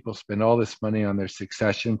these people spend all this money on their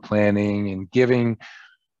succession planning and giving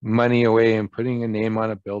money away and putting a name on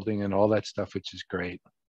a building and all that stuff, which is great.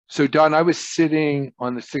 So Don, I was sitting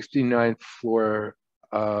on the 69th floor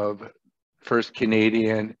of First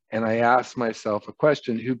Canadian, and I asked myself a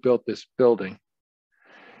question: who built this building?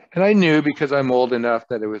 And I knew because I'm old enough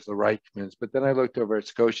that it was the Reichmans, but then I looked over at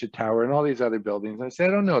Scotia Tower and all these other buildings. And I said,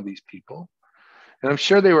 I don't know these people. And I'm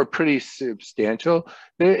sure they were pretty substantial.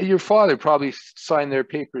 Your father probably signed their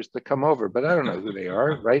papers to come over, but I don't know who they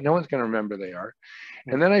are, right? No one's going to remember they are.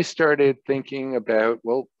 And then I started thinking about,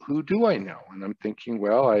 well, who do I know? And I'm thinking,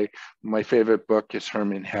 well, my favorite book is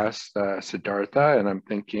Hermann Hesse, Siddhartha, and I'm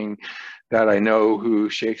thinking that I know who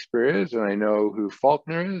Shakespeare is, and I know who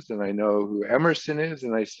Faulkner is, and I know who Emerson is.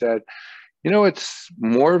 And I said, you know, it's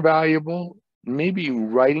more valuable maybe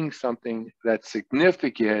writing something that's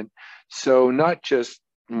significant, so not just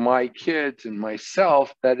my kids and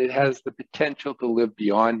myself, that it has the potential to live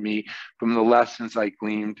beyond me from the lessons I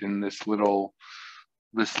gleaned in this little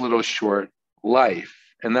short life.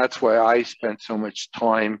 And that's why I spent so much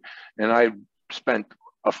time, and I spent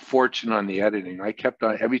a fortune on the editing. I kept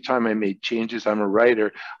on, every time I made changes, I'm a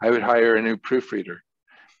writer, I would hire a new proofreader.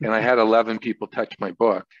 And I had 11 people touch my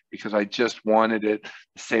book because I just wanted it to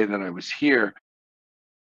say that I was here.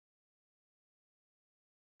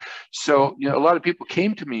 So, you know, a lot of people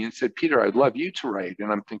came to me and said, Peter, I'd love you to write.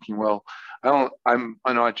 And I'm thinking, well, I'm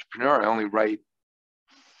an entrepreneur. I only write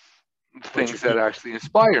things that actually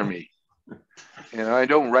inspire me. And I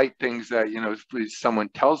don't write things that, you know, if someone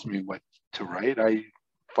tells me what to write, I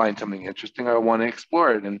find something interesting. I want to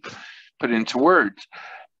explore it and put it into words.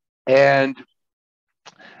 And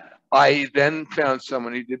I then found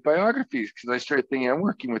someone who did biographies because I started thinking I'm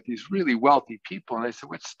working with these really wealthy people. And I said,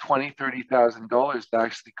 what's $20,000, $30,000 to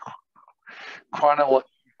actually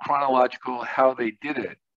chronological how they did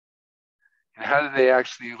it? And how did they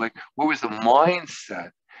actually, like, what was the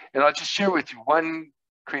mindset? And I'll just share with you one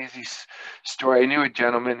crazy story. I knew a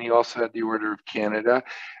gentleman, he also had the Order of Canada.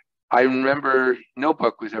 I remember no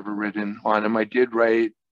book was ever written on him. I did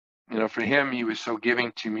write, you know, for him, he was so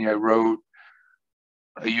giving to me. I wrote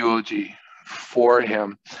a eulogy for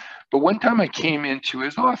him. But one time I came into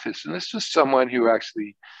his office, and this was someone who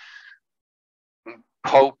actually,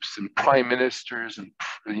 popes and prime ministers and,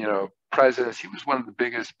 you know, presidents, he was one of the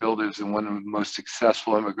biggest builders and one of the most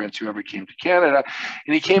successful immigrants who ever came to Canada.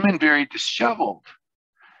 And he came in very disheveled.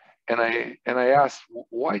 And I asked,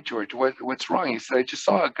 why, George, what's wrong? He said, I just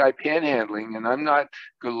saw a guy panhandling, and I'm not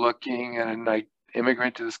good looking, and I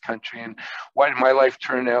immigrant to this country, and why did my life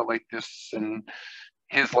turn out like this? And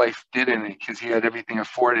his life didn't, because he had everything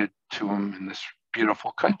afforded to him in this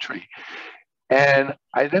beautiful country. And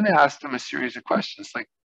I then asked him a series of questions like,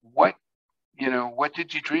 what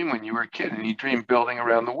did you dream when you were a kid? And he dreamed building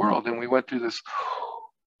around the world. And we went through this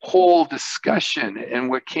whole discussion. And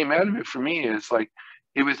what came out of it for me is like,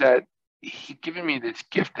 it was that he'd given me this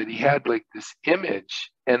gift that he had like this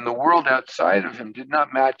image, and the world outside of him did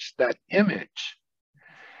not match that image.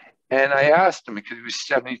 And I asked him, because he was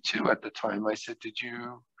 72 at the time, I said,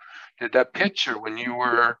 did that picture when you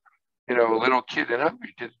were, you know, a little kid in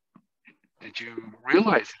Hungary, did you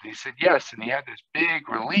realize it? And he said, yes. And he had this big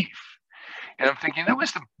relief. And I'm thinking, that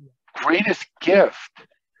was the greatest gift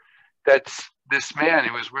that this man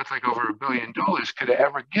who was worth like over $1 billion could have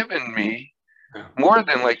ever given me, more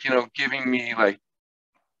than like, you know, giving me like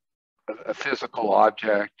a physical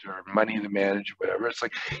object or money to manage or whatever. It's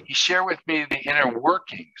like he shared with me the inner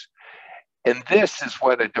workings. And this is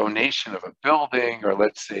what a donation of a building, or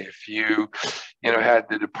let's say if you know, had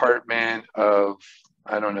the Department of,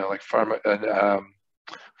 I don't know, like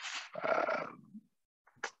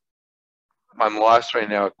I'm lost right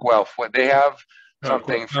now. Guelph, what they have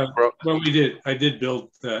something. Well, I did build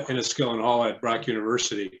Inniskillin Hall at Brock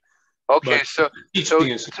University. Okay, so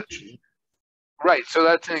right, so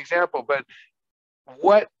that's an example. But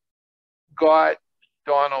what got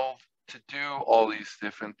Donald to do all these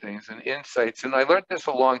different things and insights? And I learned this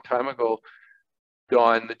a long time ago,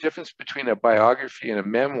 Don. The difference between a biography and a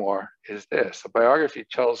memoir is this: a biography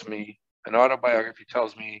tells me, an autobiography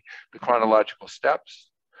tells me the chronological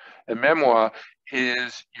steps. A memoir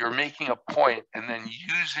is you're making a point and then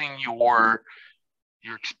using your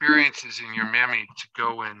experiences in your memory to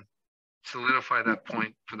go and solidify that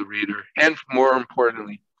point for the reader, and more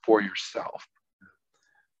importantly, for yourself.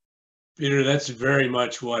 Peter, that's very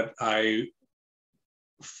much what I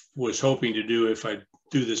was hoping to do if I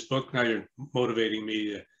do this book. Now you're motivating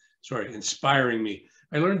me, inspiring me.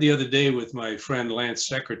 I learned the other day with my friend Lance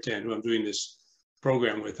Secretan, who I'm doing this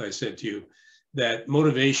program with, I said to you, that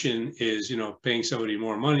motivation is, you know, paying somebody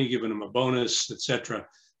more money, giving them a bonus, etc.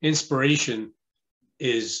 Inspiration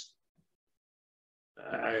is,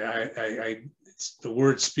 the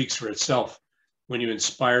word speaks for itself when you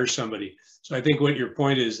inspire somebody. So I think what your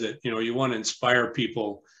point is that, you know, you want to inspire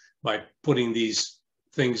people by putting these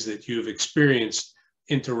things that you've experienced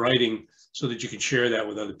into writing so that you can share that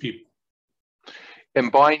with other people.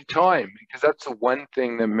 and buying time, because that's the one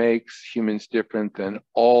thing that makes humans different than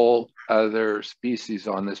all other species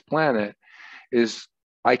on this planet, is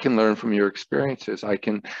I can learn from your experiences. I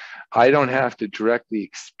don't have to directly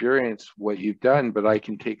experience what you've done, but I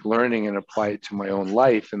can take learning and apply it to my own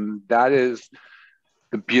life. And that is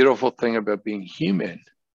the beautiful thing about being human.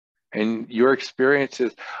 And your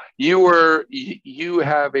experiences, you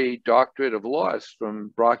have a doctorate of laws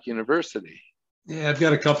from Brock University. Yeah, I've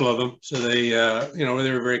got a couple of them. So they, they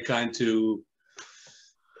were very kind to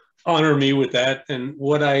honor me with that. And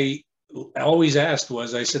what I always asked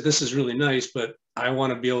was, I said, this is really nice, but I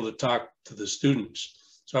want to be able to talk to the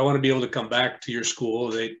students. So I want to be able to come back to your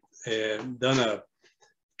school. They done a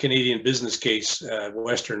Canadian business case,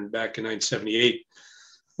 Western, back in 1978,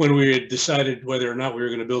 when we had decided whether or not we were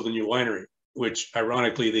going to build a new winery, which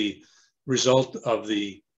ironically, the result of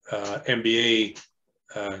the MBA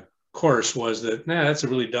course was that, that's a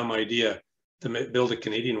really dumb idea to build a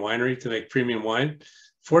Canadian winery to make premium wine.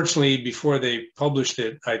 Fortunately, before they published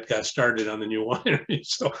it, I got started on the new winery.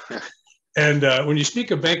 So, and when you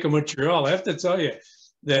speak of Bank of Montreal, I have to tell you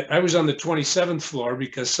that I was on the 27th floor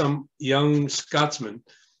because some young Scotsman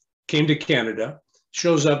came to Canada,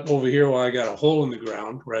 shows up over here while I got a hole in the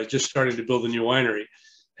ground where I was just starting to build a new winery.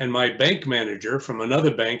 And my bank manager from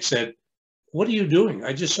another bank said, what are you doing?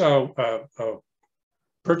 I just saw a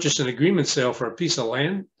purchase and agreement sale for a piece of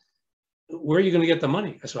land. Where are you going to get the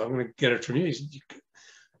money? I said, I'm going to get it from you. He said,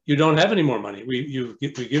 you don't have any more money. We've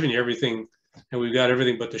given you everything, and we've got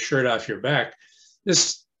everything but the shirt off your back.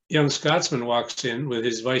 This young Scotsman walks in with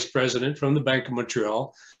his vice president from the Bank of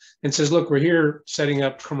Montreal and says, look, we're here setting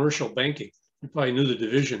up commercial banking. You probably knew the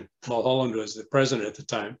division. Mulholland was the president at the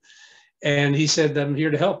time. And he said, I'm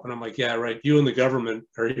here to help. And I'm like, yeah, right. You and the government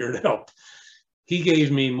are here to help. He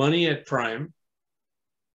gave me money at prime,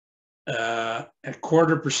 at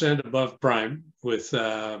 0.25% above prime with,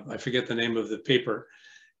 I forget the name of the paper.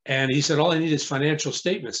 And he said, all I need is financial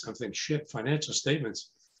statements. I'm thinking, shit, financial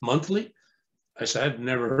statements monthly? I said, I'd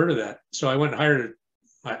never heard of that. So I went and hired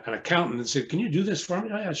an accountant and said, can you do this for me?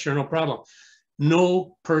 Oh, yeah, sure, no problem.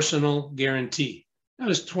 No personal guarantee. I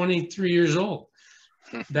was 23 years old.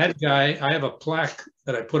 That guy, I have a plaque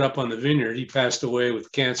that I put up on the vineyard. He passed away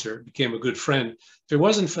with cancer, became a good friend. If it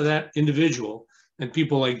wasn't for that individual and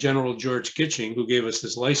people like General George Kitching, who gave us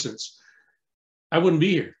this license, I wouldn't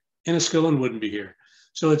be here. Inniskillin wouldn't be here.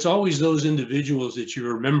 So it's always those individuals that you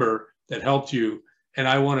remember that helped you. And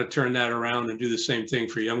I want to turn that around and do the same thing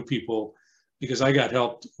for young people, because I got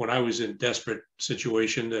helped when I was in a desperate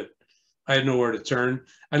situation that I had nowhere to turn.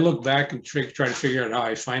 I look back and try to figure out how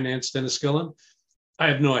I financed Inniskillin. I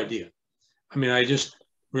have no idea. I mean, I just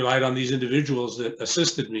relied on these individuals that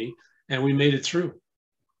assisted me, and we made it through.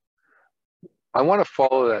 I want to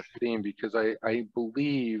follow that theme because I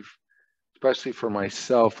believe, especially for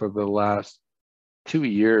myself, over the last 2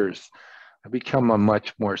 years, I've become a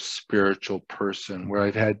much more spiritual person, where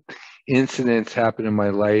I've had incidents happen in my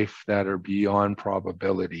life that are beyond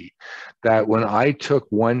probability, that when I took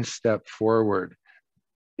one step forward,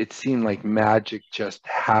 it seemed like magic just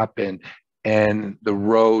happened and the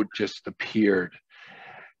road just appeared.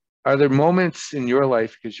 Are there moments in your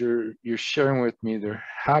life, because you're sharing with me, there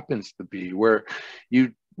happens to be, where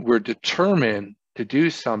you were determined to do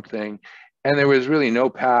something and there was really no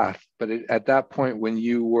path, but at that point when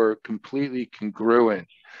you were completely congruent,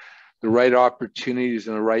 the right opportunities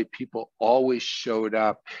and the right people always showed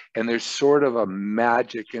up, and there's sort of a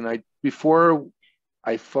magic. And before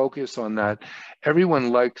I focus on that, everyone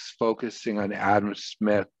likes focusing on Adam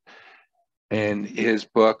Smith and his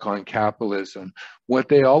book on capitalism. What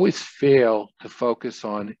they always fail to focus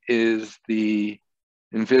on is the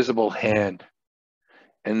invisible hand.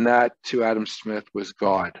 And that, to Adam Smith, was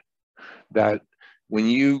God. That when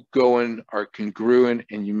you go and are congruent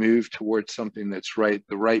and you move towards something that's right,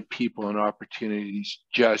 the right people and opportunities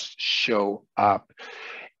just show up.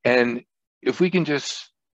 And if we can just,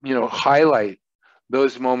 highlight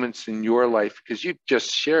those moments in your life, because you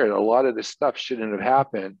just shared a lot of this stuff shouldn't have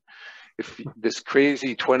happened. If this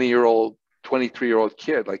crazy 20-year-old, 23-year-old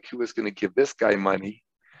kid, like, who was going to give this guy money?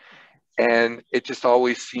 And it just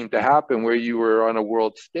always seemed to happen where you were on a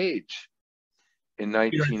world stage in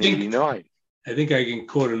 1989. I think I can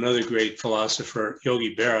quote another great philosopher,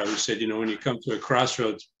 Yogi Berra, who said, when you come to a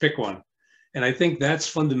crossroads, pick one. And I think that's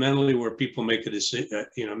fundamentally where people make a decision,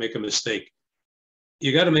 make a mistake.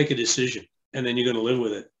 You got to make a decision, and then you're going to live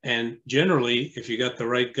with it. And generally, if you got the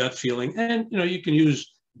right gut feeling, and you can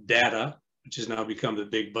use data, which has now become the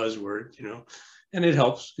big buzzword, and it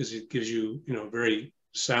helps because it gives you, very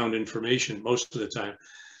sound information most of the time.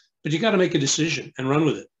 But you got to make a decision and run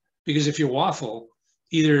with it, because if you waffle,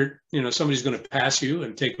 either, somebody's going to pass you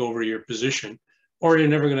and take over your position, or you're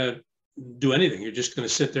never going to do anything. You're just going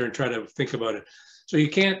to sit there and try to think about it. So you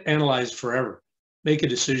can't analyze forever. Make a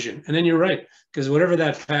decision. And then you're right, because whatever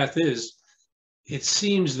that path is, it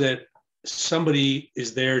seems that somebody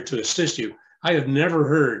is there to assist you. I have never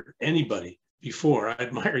heard anybody before. I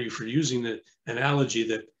admire you for using the analogy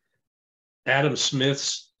that Adam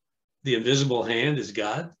Smith's The Invisible Hand is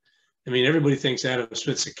God. I mean, everybody thinks Adam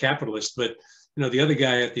Smith's a capitalist, but the other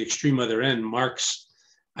guy at the extreme other end, Marx,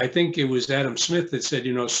 I think it was Adam Smith that said,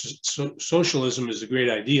 socialism is a great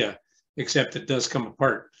idea, except it does come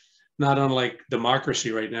apart. Not unlike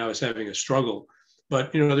democracy right now is having a struggle.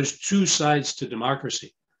 But, there's two sides to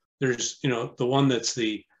democracy. There's, the one that's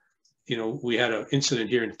we had an incident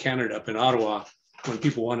here in Canada, up in Ottawa, when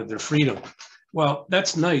people wanted their freedom. Well,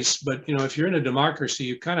 that's nice, but, if you're in a democracy,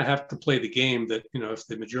 you kind of have to play the game that, if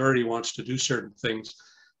the majority wants to do certain things,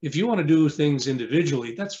 if you want to do things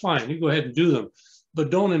individually, that's fine. You go ahead and do them, but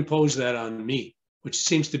don't impose that on me, which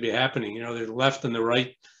seems to be happening. There's the left and the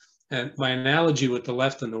right. And my analogy with the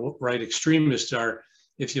left and the right extremists are,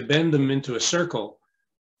 if you bend them into a circle,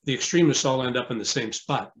 the extremists all end up in the same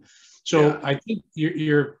spot. So yeah. I think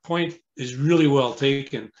your point is really well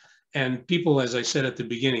taken. And people, as I said at the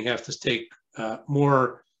beginning, have to take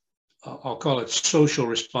more, I'll call it social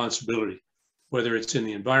responsibility, whether it's in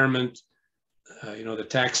the environment. The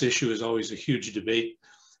tax issue is always a huge debate,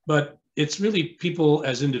 but it's really people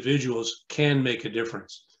as individuals can make a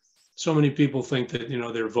difference. So many people think that,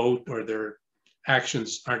 their vote or their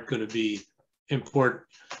actions aren't going to be important,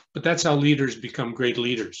 but that's how leaders become great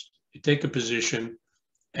leaders. You take a position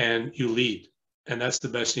and you lead, and that's the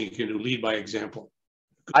best thing you can do, lead by example.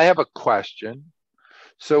 I have a question.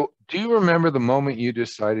 So do you remember the moment you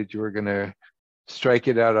decided you were going to strike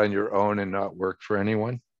it out on your own and not work for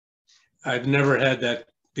anyone? I've never had that,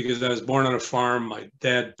 because I was born on a farm. My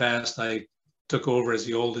dad passed. I took over as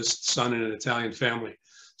the oldest son in an Italian family.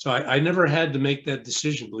 So I never had to make that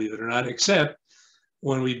decision, believe it or not, except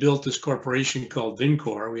when we built this corporation called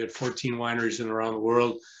Vincor. We had 14 wineries in around the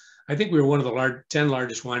world. I think we were one of the 10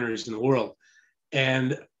 largest wineries in the world.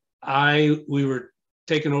 And we were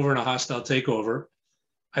taken over in a hostile takeover.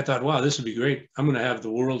 I thought, wow, this would be great. I'm going to have the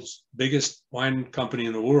world's biggest wine company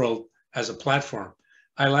in the world as a platform.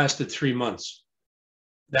 I lasted 3 months.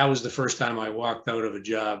 That was the first time I walked out of a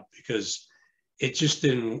job, because it just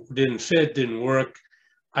didn't fit, didn't work.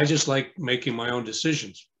 I just like making my own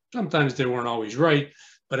decisions. Sometimes they weren't always right,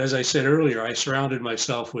 but as I said earlier, I surrounded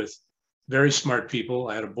myself with very smart people.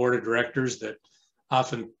 I had a board of directors that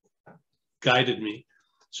often guided me.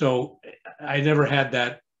 So I never had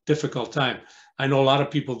that difficult time. I know a lot of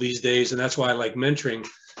people these days, and that's why I like mentoring,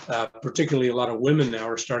 particularly a lot of women now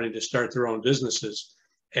are starting to start their own businesses.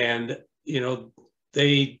 And,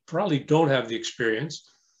 they probably don't have the experience.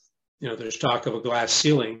 There's talk of a glass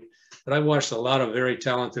ceiling, but I've watched a lot of very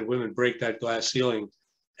talented women break that glass ceiling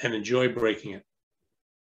and enjoy breaking it.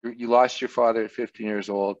 You lost your father at 15 years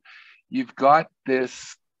old. You've got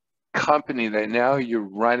this company that now you're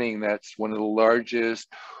running that's one of the largest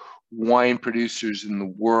wine producers in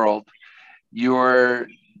the world. You're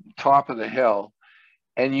top of the hill,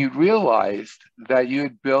 and you realized that you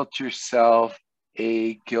had built yourself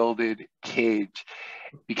a gilded cage,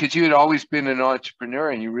 because you had always been an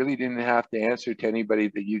entrepreneur and you really didn't have to answer to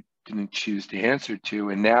anybody that you didn't choose to answer to.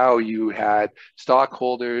 And now you had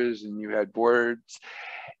stockholders and you had boards,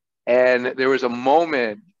 and there was a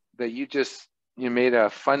moment that you made a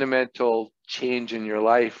fundamental change in your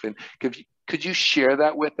life. And could you share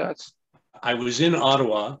that with us? I was in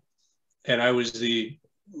Ottawa, and I was the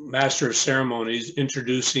master of ceremonies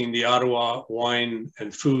introducing the Ottawa Wine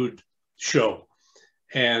and Food Show.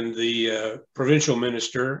 And the provincial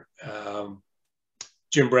minister,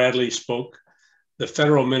 Jim Bradley, spoke. The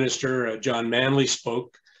federal minister, John Manley,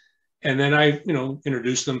 spoke. And then I,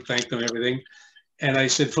 introduced them, thanked them, everything. And I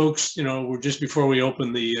said, folks, we're just before we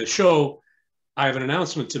open the show, I have an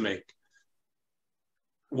announcement to make.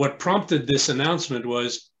 What prompted this announcement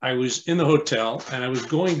was I was in the hotel and I was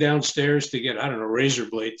going downstairs to get, a razor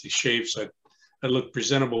blade to shave so I look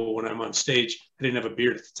presentable when I'm on stage. I didn't have a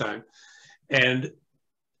beard at the time. And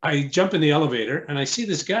I jump in the elevator and I see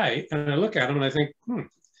this guy and I look at him and I think,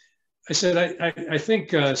 I said, I think,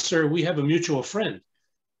 sir, we have a mutual friend.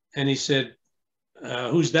 And he said,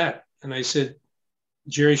 who's that? And I said,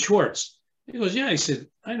 Jerry Schwartz. He goes, yeah. I said,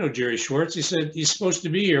 I know Jerry Schwartz. He said, he's supposed to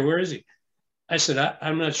be here. Where is he? I said,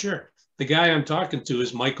 I'm not sure. The guy I'm talking to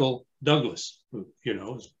is Michael Douglas, who,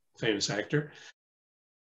 is a famous actor.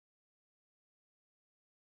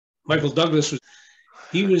 Michael Douglas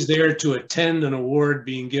was there to attend an award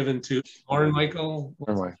being given to Lauren Michael.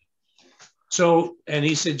 So, and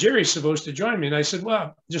he said, Jerry's supposed to join me. And I said,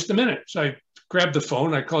 well, just a minute. So I grabbed the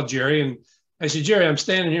phone. I called Jerry and I said, Jerry, I'm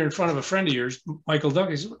standing here in front of a friend of yours, Michael Doug.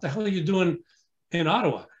 He said, what the hell are you doing in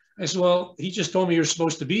Ottawa? I said, well, he just told me you're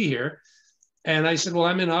supposed to be here. And I said, well,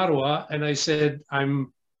 I'm in Ottawa. And I said,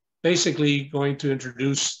 I'm basically going to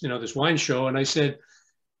introduce, this wine show. And I said,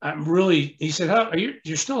 he said, how are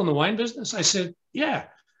you're still in the wine business? I said, yeah.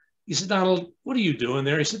 He said, Donald, what are you doing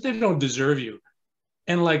there? He said, they don't deserve you.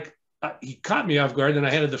 And he caught me off guard. And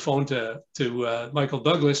I handed the phone to Michael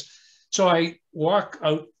Douglas. So I walk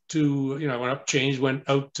out to, I went up, changed, went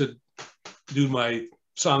out to do my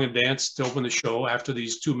song and dance to open the show after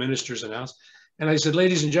these two ministers announced. And I said,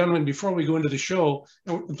 ladies and gentlemen, before we go into the show,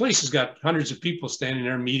 the place has got hundreds of people standing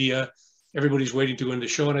there, media, everybody's waiting to go into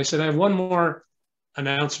the show. And I said, I have one more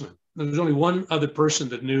announcement. There was only one other person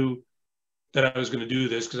that knew that I was going to do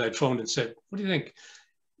this because I'd phoned and said, what do you think?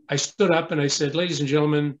 I stood up and I said, ladies and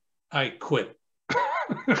gentlemen, I quit.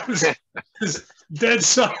 It was dead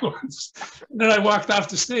silence. And then I walked off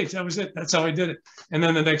the stage. That was it. That's how I did it. And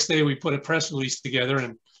then the next day we put a press release together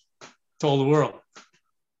and told the world.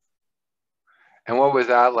 And what was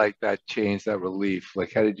that like, that change, that relief?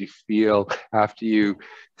 Like, how did you feel after you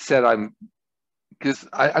said, I'm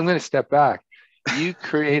going to step back. You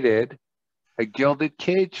created a gilded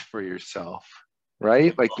cage for yourself,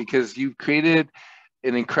 right? Like, because you created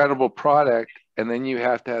an incredible product and then you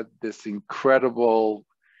have to have this incredible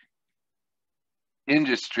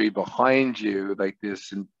industry behind you,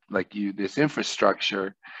 this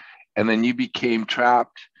infrastructure, and then you became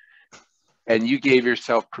trapped and you gave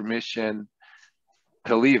yourself permission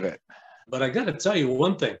to leave it. But I got to tell you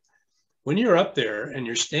one thing. When you're up there and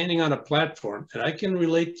you're standing on a platform, and I can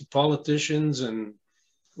relate to politicians and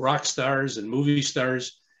rock stars and movie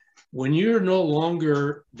stars, when you're no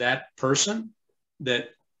longer that person that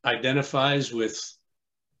identifies with,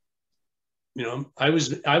 I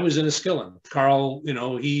was in Inniskillin. Karl,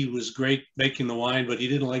 he was great making the wine, but he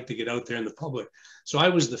didn't like to get out there in the public. So I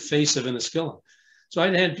was the face of Inniskillin. So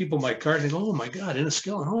I'd hand people my card and go, oh my God,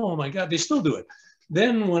 Inniskillin, oh my God, they still do it.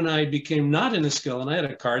 Then when I became not in Inniskillin, I had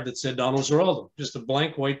a card that said Donald Ziraldo, just a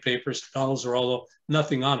blank white paper, Donald Ziraldo,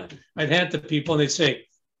 nothing on it. I'd hand to people and they'd say,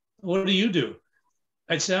 what do you do?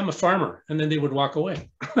 I'd say, I'm a farmer. And then they would walk away.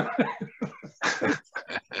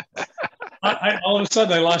 All of a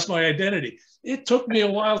sudden, I lost my identity. It took me a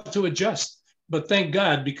while to adjust, but thank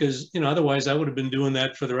God, because otherwise I would have been doing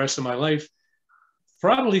that for the rest of my life,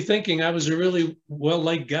 probably thinking I was a really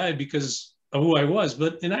well-liked guy because of who I was.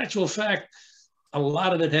 But in actual fact, a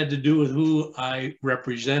lot of it had to do with who I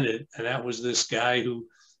represented. And that was this guy who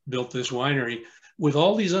built this winery with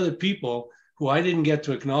all these other people who I didn't get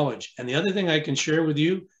to acknowledge. And the other thing I can share with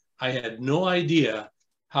you, I had no idea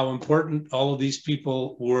how important all of these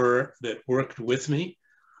people were that worked with me.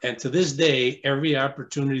 And to this day, every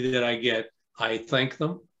opportunity that I get, I thank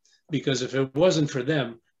them, because if it wasn't for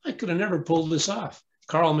them, I could have never pulled this off.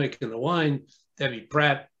 Karl making the wine, Debbie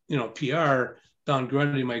Pratt, PR, Don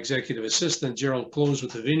Grundy, my executive assistant, Gerald Close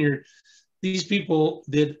with the vineyard. These people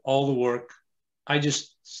did all the work. I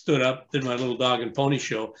just stood up, did my little dog and pony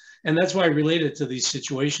show. And that's why I related to these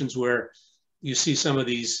situations where you see some of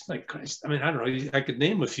these, I don't know, I could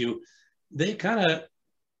name a few. They kind of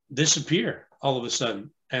disappear all of a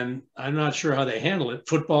sudden. And I'm not sure how they handle it.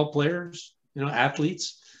 Football players,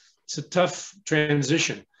 athletes, it's a tough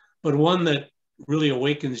transition, but one that really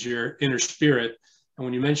awakens your inner spirit. And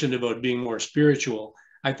when you mentioned about being more spiritual,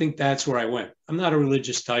 I think that's where I went. I'm not a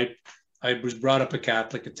religious type. I was brought up a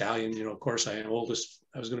Catholic Italian, of course I was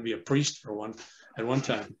going to be a priest at one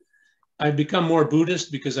time. I've become more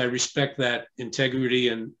Buddhist because I respect that integrity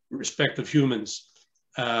and respect of humans.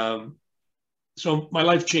 So my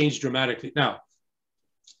life changed dramatically. Now,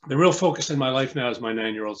 the real focus in my life now is my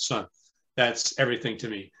 9-year-old son. That's everything to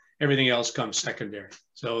me. Everything else comes secondary.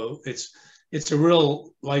 So it's a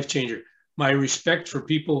real life changer. My respect for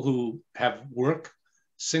people who have work,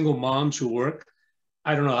 single moms who work,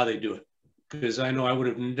 I don't know how they do it, because I know I would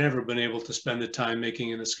have never been able to spend the time making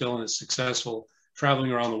Inniskillin as successful,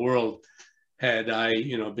 traveling around the world, had I,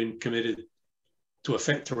 been committed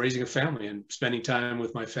to raising a family and spending time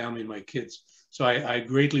with my family and my kids. So I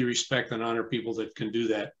greatly respect and honor people that can do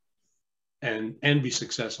that and be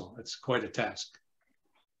successful. It's quite a task.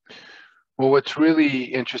 Well, what's really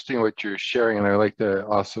interesting what you're sharing, and I like to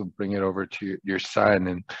also bring it over to your son,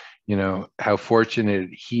 and how fortunate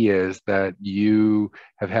he is that you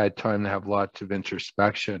have had time to have lots of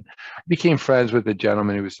introspection. I became friends with a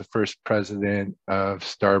gentleman who was the first president of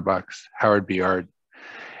Starbucks, Howard Biard,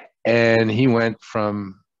 and he went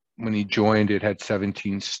from, when he joined, it had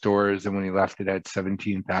 17 stores, and when he left, it had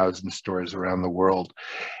 17,000 stores around the world.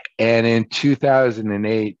 And in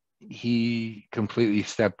 2008, he completely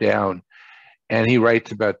stepped down. And he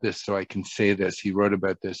writes about this, so I can say this. He wrote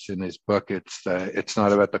about this in his book. It's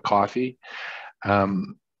not about the coffee.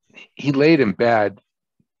 He laid in bed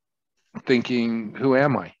thinking, who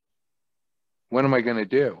am I? What am I going to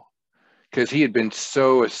do? Because he had been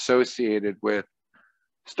so associated with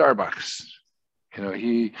Starbucks. You know,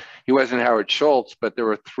 he wasn't Howard Schultz, but there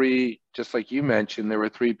were three, just like you mentioned, there were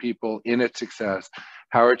three people in its success.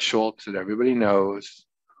 Howard Schultz, that everybody knows,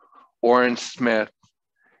 Orrin Smith,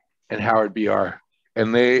 and Howard BR.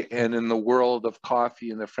 And in the world of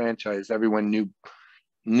coffee and the franchise, everyone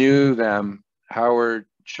knew them. Howard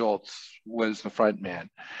Schultz was the front man.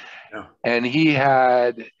 Yeah. And he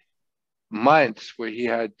had months where he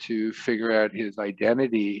had to figure out his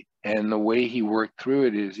identity. And the way he worked through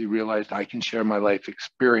it is he realized, I can share my life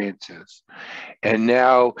experiences. And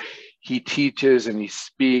now he teaches and he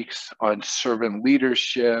speaks on servant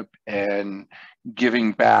leadership and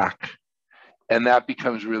giving back. And that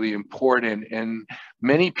becomes really important. And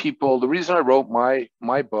many people, the reason I wrote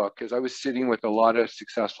my book is I was sitting with a lot of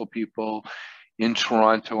successful people in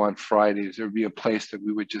Toronto on Fridays. There would be a place that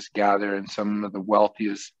we would just gather, and some of the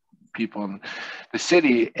wealthiest people in the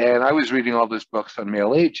city. And I was reading all those books on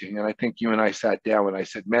male aging. And I think you and I sat down when I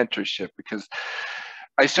said mentorship, because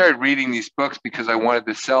I started reading these books because I wanted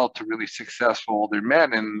to sell to really successful older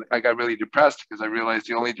men. And I got really depressed because I realized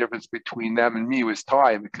the only difference between them and me was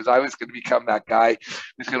time, because I was going to become that guy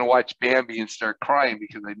who's going to watch Bambi and start crying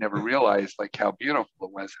because I never realized like how beautiful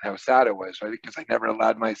it was and how sad it was, right? Because I never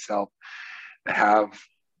allowed myself to have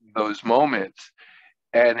those moments.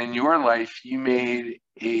 And in your life, you made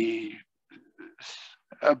a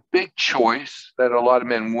big choice that a lot of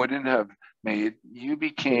men wouldn't have made. You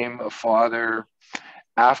became a father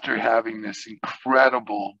after having this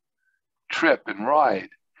incredible trip and ride.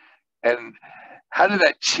 And how did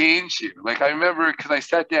that change you? Like, I remember, because I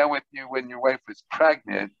sat down with you when your wife was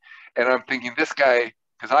pregnant, and I'm thinking, this guy,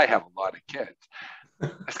 because I have a lot of kids,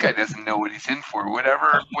 this guy doesn't know what he's in for.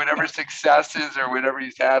 Whatever successes or whatever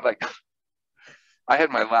he's had, like, I had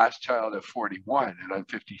my last child at 41 and I'm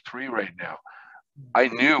 53 right now. I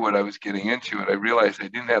knew what I was getting into, and I realized I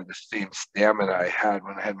didn't have the same stamina I had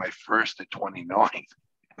when I had my first at 29.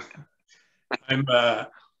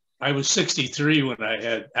 I was 63 when I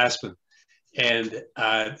had Aspen, and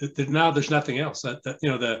now there's nothing else.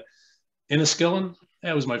 The Inniskillin,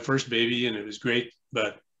 that was my first baby, and it was great,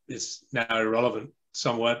 but it's now irrelevant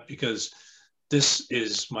somewhat because this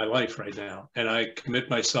is my life right now, and I commit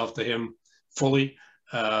myself to him fully.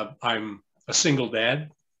 I'm a single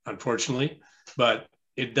dad, unfortunately, but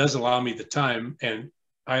it does allow me the time, and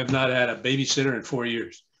I have not had a babysitter in 4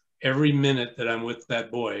 years. Every minute that I'm with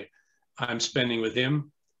that boy, I'm spending with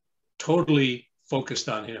him, totally focused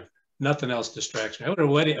on him. Nothing else distracts me. I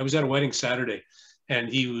was at a wedding Saturday, and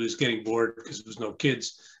he was getting bored because there was no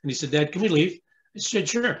kids. And he said, "Dad, can we leave?" I said,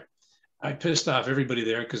 "Sure." I pissed off everybody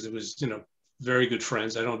there because it was, very good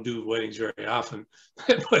friends. I don't do weddings very often.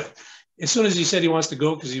 But as soon as he said he wants to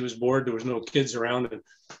go because he was bored, there was no kids around, and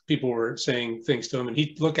people were saying things to him, and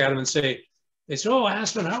he'd look at him and say, they said, "Oh,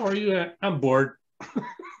 Aspen, how are you?" "I'm bored."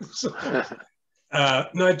 So,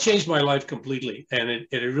 no, it changed my life completely, and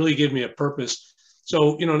it really gave me a purpose.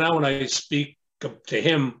 So, now when I speak to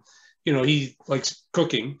him, he likes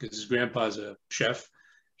cooking because his grandpa's a chef.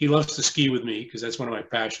 He loves to ski with me because that's one of my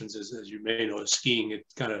passions, as you may know, is skiing. It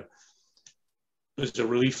kind of was a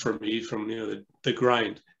relief for me from, the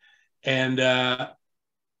grind. And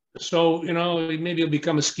so, maybe he'll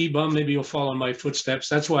become a ski bum. Maybe he'll follow in my footsteps.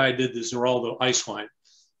 That's why I did the Ziraldo Icewine,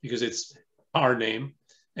 because it's our name.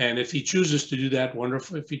 And if he chooses to do that,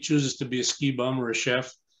 wonderful. If he chooses to be a ski bum or a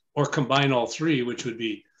chef, or combine all three, which would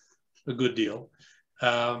be a good deal,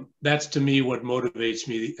 that's to me what motivates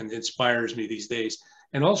me and inspires me these days.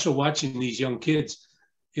 And also watching these young kids,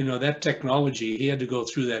 that technology, he had to go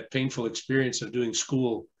through that painful experience of doing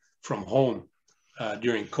school from home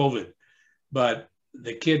during COVID. But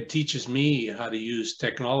the kid teaches me how to use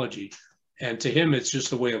technology. And to him, it's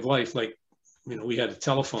just a way of life. Like, we had a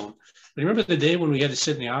telephone. But remember the day when we had to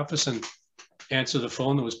sit in the office and answer the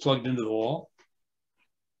phone that was plugged into the wall?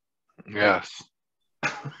 Yes.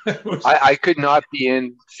 I could not be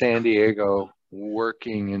in San Diego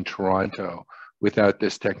working in Toronto without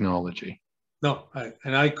this technology. No,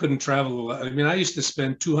 I couldn't travel. I mean, I used to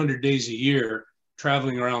spend 200 days a year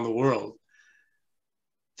traveling around the world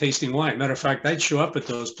tasting wine. Matter of fact, I'd show up at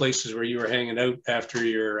those places where you were hanging out after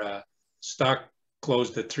your stock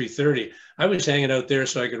closed at 3:30. I was hanging out there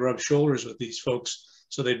so I could rub shoulders with these folks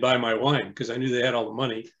so they'd buy my wine because I knew they had all the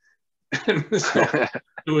money. So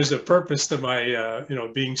there was a purpose to my,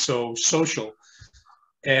 being so social.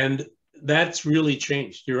 And that's really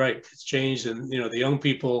changed. You're right. It's changed. And, the young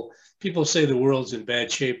people say the world's in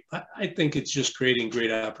bad shape. I think it's just creating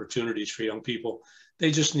great opportunities for young people.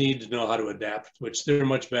 They just need to know how to adapt, which they're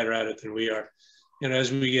much better at it than we are.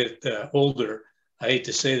 As we get older, I hate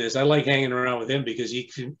to say this, I like hanging around with him because he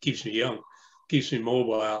keeps me young, keeps me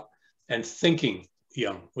mobile and thinking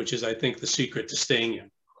young, which is, I think, the secret to staying young.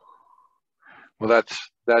 Well,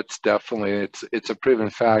 that's definitely, it's a proven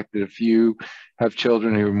fact that if you have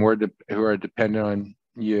children who are dependent on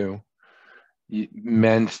you,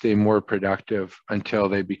 men stay more productive until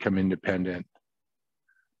they become independent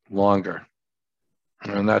longer.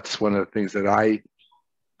 And that's one of the things that I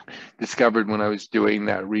discovered when I was doing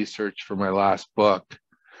that research for my last book,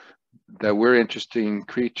 that we're interesting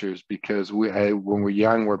creatures because when we're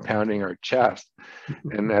young, we're pounding our chest.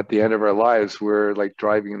 And at the end of our lives, we're like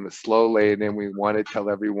driving in the slow lane and we want to tell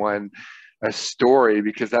everyone a story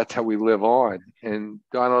because that's how we live on. And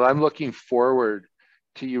Donald, I'm looking forward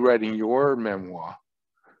to you writing your memoir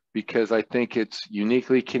because I think it's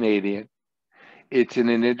uniquely Canadian. It's in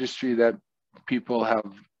an industry that people have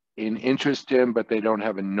an interest in, but they don't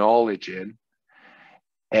have a knowledge in.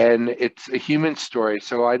 And it's a human story.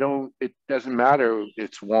 So it doesn't matter,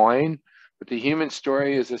 it's wine, but the human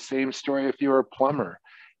story is the same story if you're a plumber.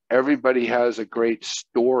 Everybody has a great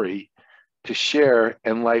story to share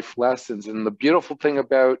and life lessons. And the beautiful thing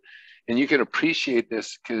about, and you can appreciate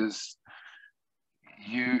this because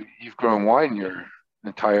you've grown wine your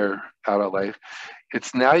entire adult life,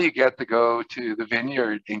 it's now you get to go to the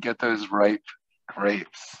vineyard and get those ripe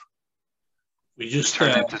grapes. We just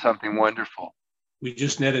turn into something wonderful. We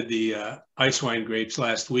just netted the ice wine grapes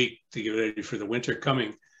last week to get ready for the winter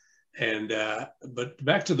coming. And but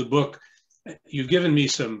back to the book, you've given me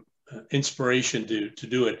some inspiration to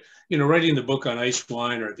do it. Writing the book on ice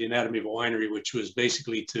wine or the anatomy of a winery, which was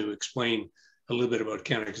basically to explain a little bit about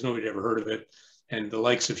Canada because nobody had ever heard of it. And the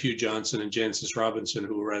likes of Hugh Johnson and Jancis Robinson,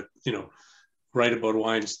 who were write about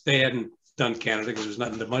wines, they hadn't done Canada because there's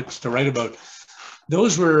nothing much to write about.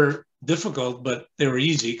 Those were difficult, but they were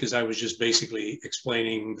easy because I was just basically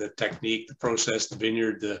explaining the technique, the process, the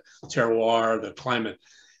vineyard, the terroir, the climate.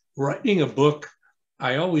 Writing a book,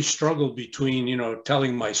 I always struggled between,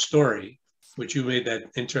 telling my story, which you made that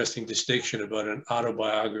interesting distinction about an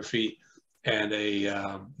autobiography and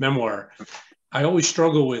a memoir. I always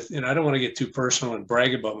struggle with, I don't want to get too personal and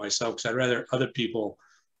brag about myself because I'd rather other people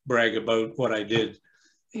brag about what I did.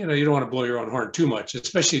 You don't want to blow your own horn too much,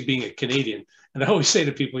 especially being a Canadian. And I always say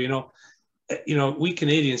to people, we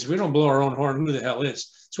Canadians, we don't blow our own horn. Who the hell is?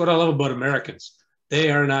 It's what I love about Americans. They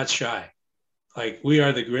are not shy. Like we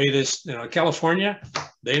are the greatest. California,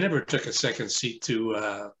 they never took a second seat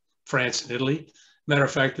to France and Italy. Matter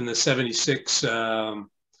of fact, in the 76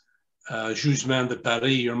 Jugement de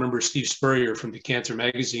Paris, you remember Steve Spurrier from Decanter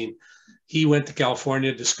magazine, he went to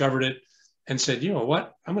California, discovered it, and said, you know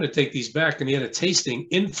what, I'm going to take these back. And he had a tasting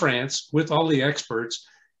in France with all the experts.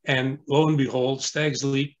 And lo and behold, Stag's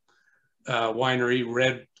Leap Winery,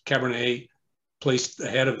 red Cabernet, placed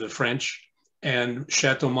ahead of the French, and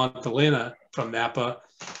Chateau Montelena from Napa,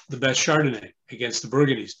 the best Chardonnay against the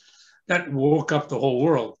Burgundies. That woke up the whole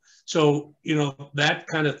world. So, that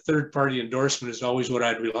kind of third-party endorsement is always what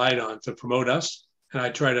I'd relied on to promote us. And I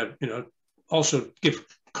try to, also give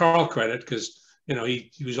Karl credit because,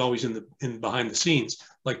 he was always in behind the scenes,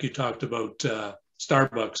 like you talked about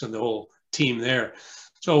Starbucks and the whole team there.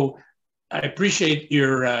 So I appreciate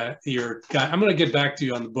your guy. I'm going to get back to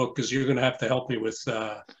you on the book because you're going to have to help me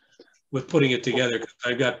with putting it together. Cause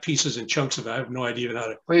I've got pieces and chunks of it. I have no idea how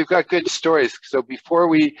to. Well, you've got good stories. So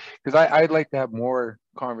before because I'd like to have more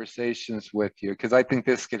conversations with you because I think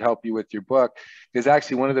this could help you with your book. Because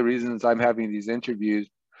actually one of the reasons I'm having these interviews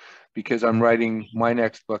because I'm writing my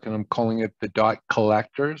next book and I'm calling it The Dot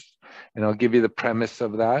Collectors. And I'll give you the premise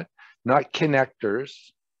of that. Not connectors,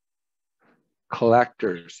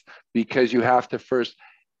 collectors, because you have to first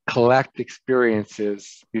collect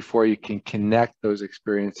experiences before you can connect those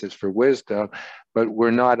experiences for wisdom. But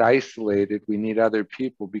we're not isolated. We need other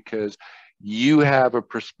people because you have a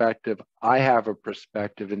perspective, I have a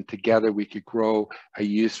perspective, and together we could grow a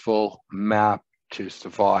useful map to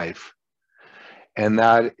survive. And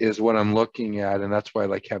that is what I'm looking at. And that's why I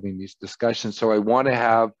like having these discussions. So I want to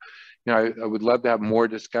have, I would love to have more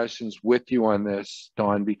discussions with you on this,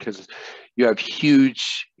 Don, because you have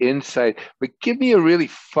huge insight. But give me a really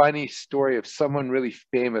funny story of someone really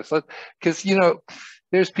famous. Because,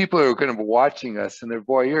 there's people who are going to be watching us and they're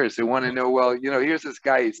voyeurs. They want to know, well, here's this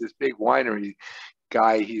guy, he's this big winery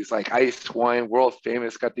guy. He's like ice wine, world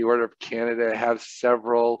famous, got the Order of Canada, have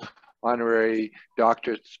several honorary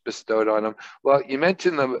doctorates bestowed on him. Well, you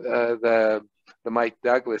mentioned the the Mike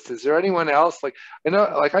Douglas. Is there anyone else? Like, I know,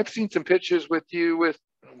 like I've seen some pictures with you with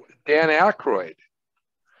Dan Aykroyd.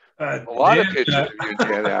 A lot of pictures of you and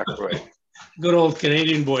Dan Aykroyd. Good old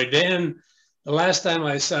Canadian boy. Dan, the last time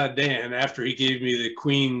I saw Dan, after he gave me the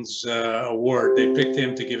Queen's award, they picked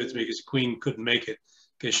him to give it to me because the Queen couldn't make it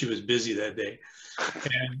because she was busy that day.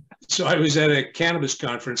 And so I was at a cannabis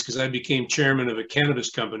conference because I became chairman of a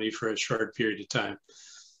cannabis company for a short period of time.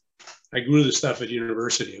 I grew the stuff at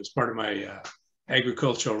university. It was part of my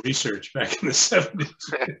agricultural research back in the 70s.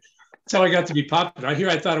 That's how I got to be popular. Here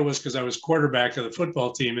I thought it was because I was quarterback of the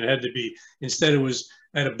football team. It had to be, instead it was,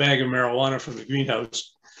 I had a bag of marijuana from the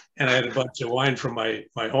greenhouse and I had a bunch of wine from my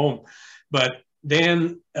home. But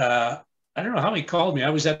Dan, I don't know how he called me. I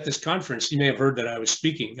was at this conference. He may have heard that I was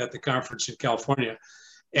speaking at the conference in California.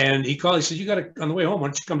 And he called, he said, you got to, on the way home, why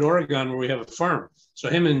don't you come to Oregon where we have a farm? So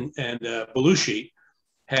him and Belushi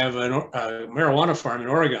have a marijuana farm in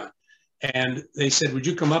Oregon. And they said, would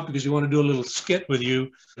you come up because we want to do a little skit with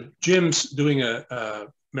you? Jim's doing a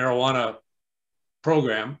marijuana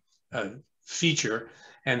program, feature.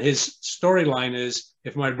 And his storyline is,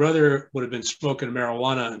 if my brother would have been smoking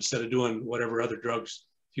marijuana instead of doing whatever other drugs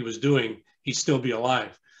he was doing, he'd still be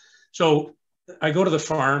alive. So I go to the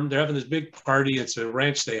farm, they're having this big party. It's a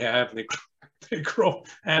ranch they have, and they grow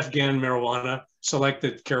Afghan marijuana,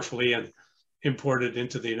 selected carefully and imported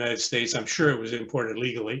into the United States. I'm sure it was imported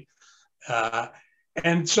legally.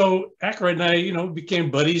 And so Aykroyd and I,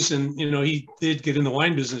 became buddies, and, he did get in the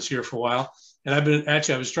wine business here for a while. And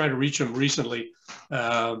I was trying to reach him recently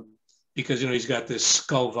because, he's got this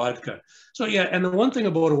Skull vodka. So, yeah. And the one thing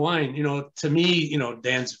about a wine, to me,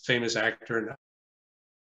 Dan's a famous actor, and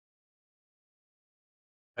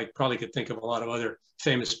I probably could think of a lot of other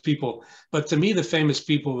famous people, but to me, the famous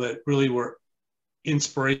people that really were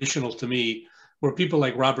inspirational to me were people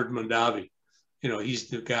like Robert Mondavi. He's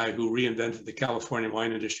the guy who reinvented the California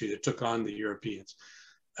wine industry that took on the Europeans.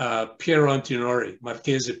 Piero Antinori,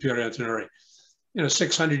 Marchese Piero Antinori,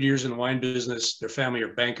 600 years in the wine business. Their family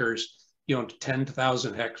are bankers. He owned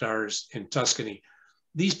 10,000 hectares in Tuscany.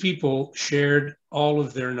 These people shared all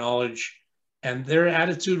of their knowledge, and their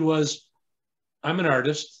attitude was, I'm an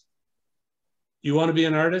artist. You want to be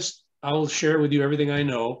an artist? I'll share with you everything I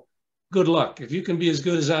know. Good luck. If you can be as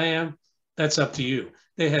good as I am, that's up to you.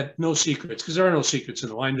 They had no secrets, because there are no secrets in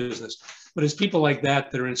the wine business. But it's people like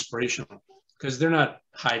that that are inspirational, because they're not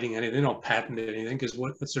hiding anything. They don't patent anything, because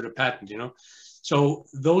what's there to patent, So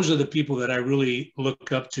those are the people that I really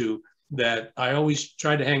look up to, that I always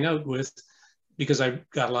try to hang out with, because I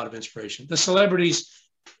got a lot of inspiration. The celebrities,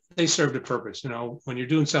 they served a purpose. When you're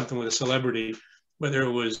doing something with a celebrity, whether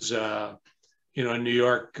it was, in New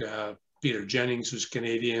York, Peter Jennings, who's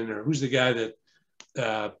Canadian, or who's the guy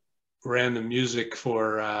that ran the music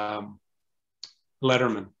for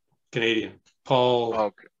Letterman, Canadian,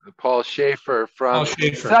 Paul Schaefer from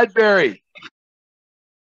Sudbury.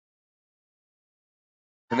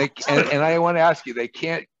 And I want to ask you,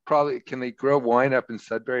 can they grow wine up in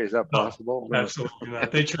Sudbury? Is that possible? No, absolutely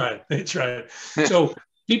not. They tried. So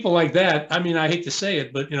people like that, I hate to say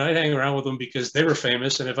it, but I'd hang around with them because they were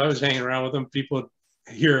famous. And if I was hanging around with them, people would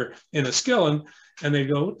hear Inniskillin and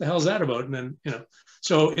they'd go, what the hell's that about? And then,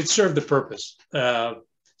 so it served the purpose.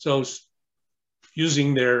 So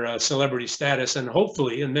using their celebrity status, and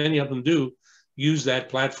hopefully, and many of them do, use that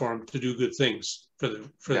platform to do good things for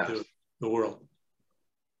the world.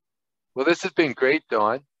 Well, this has been great,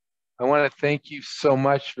 Don. I want to thank you so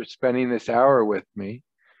much for spending this hour with me.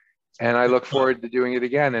 And I look forward to doing it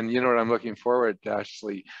again. And what I'm looking forward to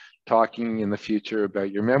actually talking in the future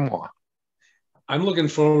about your memoir. I'm looking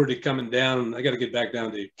forward to coming down. I got to get back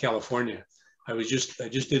down to California. I just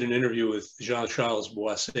did an interview with Jean-Charles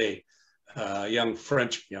Boisset, young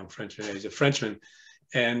Frenchman. He's a Frenchman,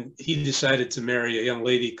 and he decided to marry a young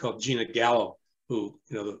lady called Gina Gallo, who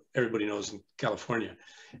everybody knows in California.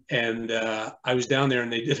 And I was down there,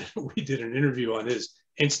 and we did an interview on his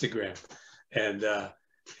Instagram, and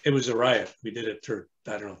it was a riot. We did it for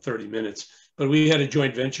 30 minutes. But we had a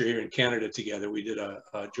joint venture here in Canada together. We did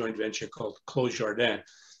a joint venture called Clos Jardin,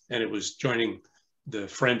 and it was joining the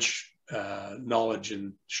French knowledge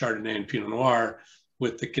in Chardonnay and Pinot Noir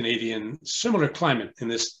with the Canadian similar climate in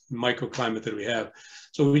this microclimate that we have.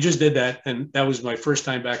 So we just did that, and that was my first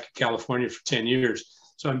time back in California for 10 years.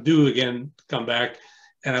 So I'm due again to come back,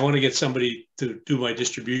 and I want to get somebody to do my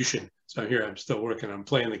distribution. So I'm still working on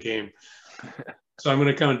playing the game. So I'm going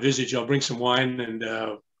to come and visit you. I'll bring some wine,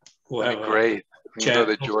 and we'll have great. We can go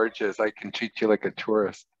to the Georges. I can treat you like a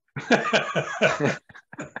tourist.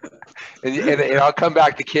 and I'll come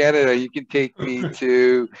back to Canada. You can take me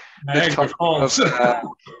to Niagara Falls,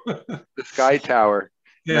 the Sky Tower.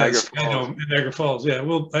 Yes, I know, Niagara Falls. Yeah,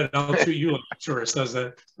 well, I'll treat you like a tourist. How's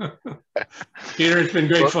that? Peter, it's been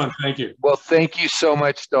great fun. Thank you. Well, thank you so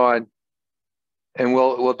much, Don. And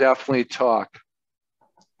we'll definitely talk.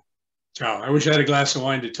 Ciao. I wish I had a glass of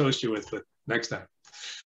wine to toast you with, but next time.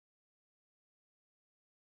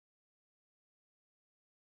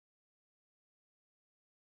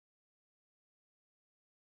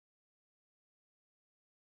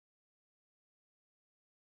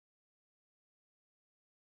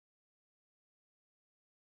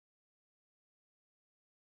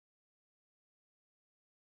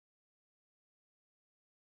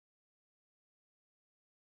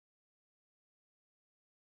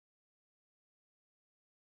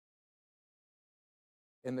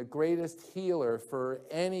 And the greatest healer for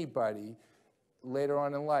anybody later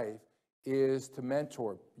on in life is to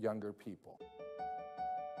mentor younger people.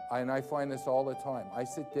 And I find this all the time. I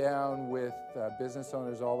sit down with business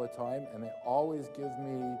owners all the time, and they always give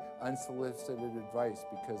me unsolicited advice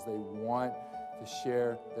because they want to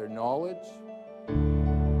share their knowledge,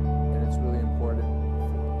 and it's really important.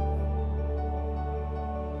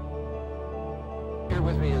 Here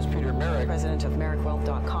with me is Peter Merrick, president of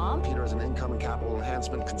merrickwealth.com. Peter is an income and capital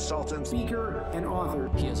enhancement consultant, speaker, and author.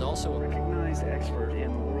 He is also a recognized expert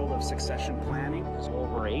in the world of succession planning.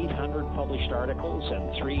 Over 800 published articles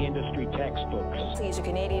and 3 industry textbooks. He's a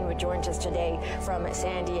Canadian who joins us today from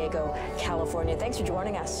San Diego, California. Thanks for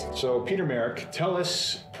joining us. So, Peter Merrick, tell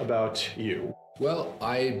us about you. Well,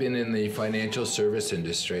 I've been in the financial service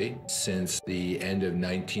industry since the end of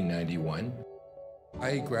 1991.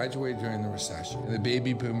 I graduated during the recession. The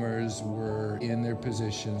baby boomers were in their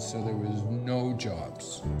positions, so there was no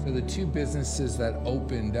jobs. So the two businesses that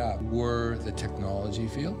opened up were the technology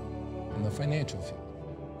field and the financial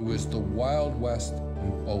field. It was the Wild West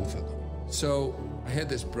in both of them. So I had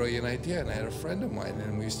this brilliant idea, and I had a friend of mine,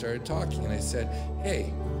 and we started talking, and I said,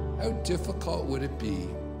 hey, how difficult would it be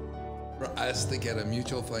for us to get a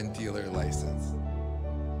mutual fund dealer license?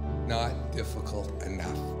 Not difficult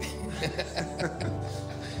enough.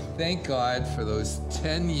 Thank God for those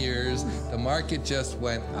 10 years, the market just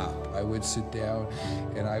went up. I would sit down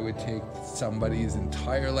and I would take somebody's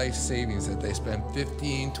entire life savings that they spent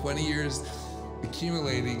 15, 20 years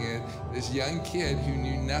accumulating it, this young kid who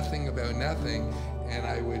knew nothing about nothing, and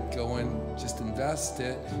I would go and just invest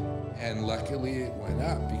it, and luckily it went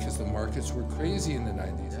up because the markets were crazy in the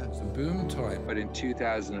 90s. It was a boom time. But in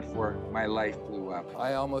 2004, my life blew up.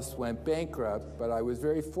 I almost went bankrupt, but I was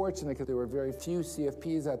very fortunate because there were very few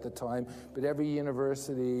CFPs at the time, but every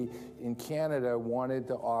university in Canada wanted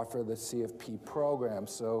to offer the CFP program,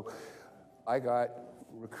 so I got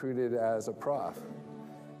recruited as a prof.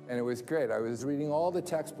 And it was great. I was reading all the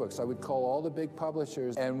textbooks. I would call all the big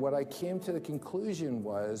publishers. And what I came to the conclusion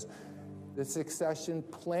was the succession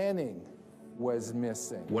planning was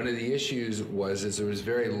missing. One of the issues was there was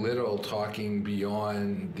very little talking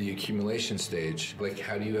beyond the accumulation stage. Like,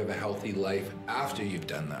 how do you have a healthy life after you've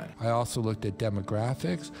done that? I also looked at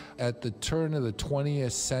demographics. At the turn of the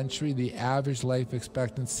 20th century, the average life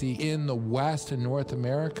expectancy in the West and North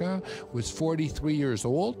America was 43 years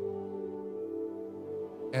old.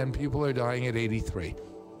 And people are dying at 83.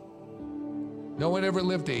 No one ever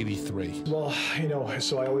lived to 83. Well, you know,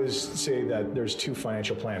 so I always say that there's two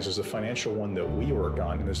financial plans. There's the financial one that we work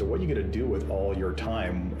on, and there's what you get to do with all your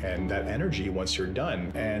time and that energy once you're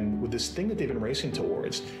done. And with this thing that they've been racing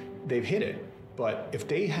towards, they've hit it. But if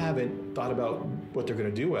they haven't thought about what they're going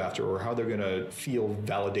to do after or how they're going to feel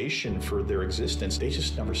validation for their existence, they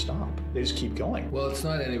just never stop. They just keep going. Well, it's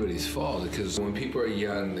not anybody's fault because when people are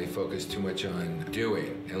young, they focus too much on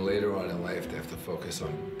doing. And later on in life, they have to focus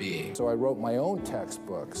on being. So I wrote my own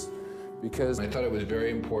textbooks because I thought it was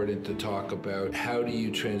very important to talk about how do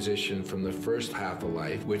you transition from the first half of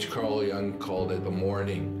life, which Carl Jung called it the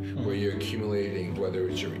morning, where you're accumulating, whether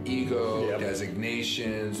it's your ego,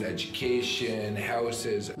 designations, education,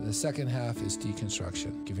 houses. The second half is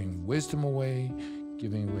deconstruction, giving wisdom away,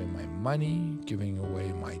 giving away my money, giving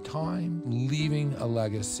away my time, leaving a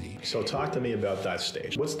legacy. So talk to me about that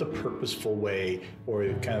stage. What's the purposeful way or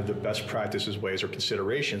kind of the best practices, ways, or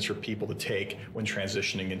considerations for people to take when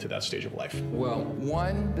transitioning into that stage of life? Well,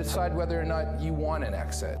 one, decide whether or not you want an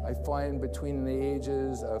exit. I find between the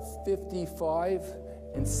ages of 55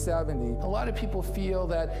 and 70, a lot of people feel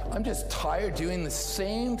that I'm just tired doing the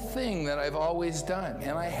same thing that I've always done,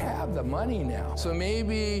 and I have the money now. So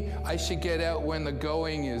maybe I should get out when the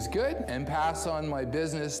going is good and pass on my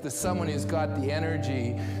business to someone who's got the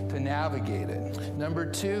energy to navigate it. Number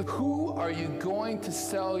two, who are you going to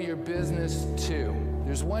sell your business to?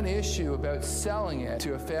 There's one issue about selling it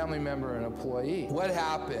to a family member or an employee. What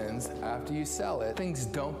happens after you sell it? Things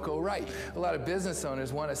don't go right. A lot of business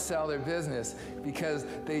owners want to sell their business because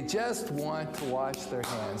they just want to wash their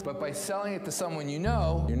hands. But by selling it to someone you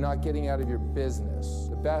know, you're not getting out of your business.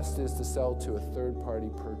 The best is to sell to a third-party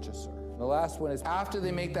purchaser. The last one is after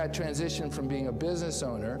they make that transition from being a business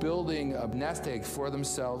owner, building a nest egg for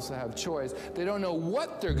themselves to have choice, they don't know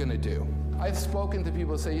what they're going to do. I've spoken to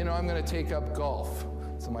people who say, you know, I'm going to take up golf.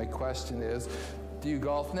 So my question is, do you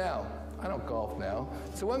golf now? I don't golf now.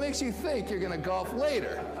 So what makes you think you're going to golf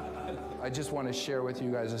later? I just want to share with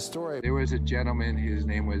you guys a story. There was a gentleman, his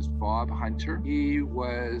name was Bob Hunter. He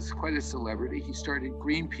was quite a celebrity. He started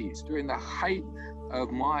Greenpeace during the height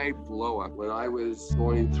of my blow-up. When I was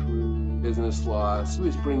going through business laws, he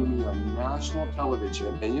was bringing me on national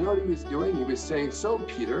television. And you know what he was doing? He was saying, so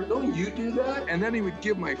Peter, don't you do that? And then he would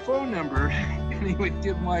give my phone number and he would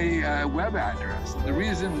give my web address. The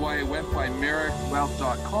reason why it went by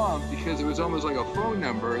merrickwealth.com, because it was almost like a phone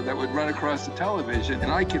number that would run across the television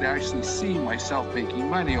and I could actually see myself making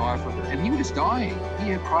money off of it. And he was dying.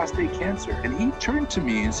 He had prostate cancer. And he turned to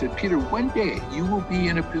me and said, Peter, one day you will be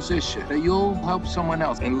in a position that you'll help someone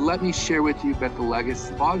else. And let me share with you about the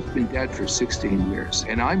legacy. Bob's been dead for 16 years.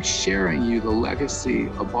 And I'm sharing you the legacy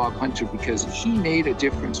of Bob Hunter because he made a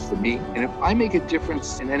difference for me. And if I make a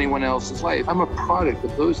difference in anyone else's life, I'm a product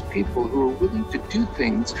of those people who are willing to do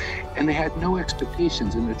things and they had no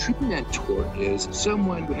expectations. And a true mentor is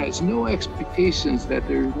someone who has no expectations that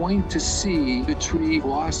they're going to see the tree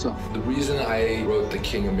blossom. The reason I wrote The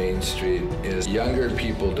King of Main Street is younger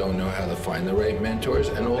people don't know how to find the right mentors,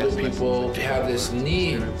 and older people have this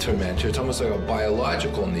need to mentor. It's almost like a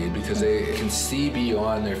biological need because they can see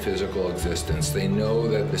beyond their physical existence. They know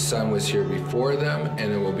that the sun was here before them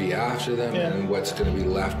and it will be after them, and what's going to be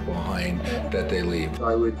left behind that they leave.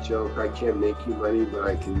 I would joke, I can't make you money, but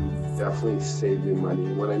I can definitely save you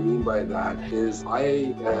money. What I mean by that is I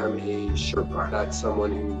am a Sherpa. That's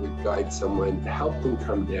someone who would guide someone to help them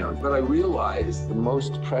come down. But I realize the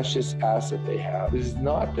most precious asset they have is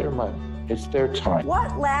not their money. It's their time.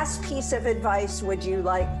 What last piece of advice would you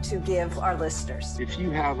like to give our listeners? If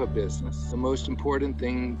you have a business, the most important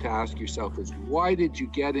thing to ask yourself is, why did you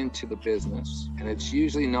get into the business? And it's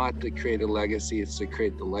usually not to create a legacy, it's to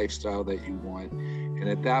create the lifestyle that you want. And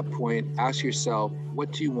at that point, ask yourself,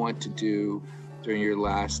 what do you want to do during your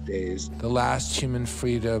last days? The last human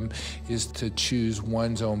freedom is to choose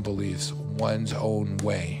one's own beliefs, one's own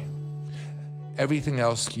way. Everything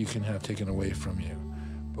else you can have taken away from you.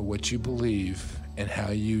 But what you believe and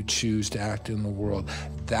how you choose to act in the world,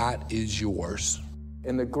 that is yours.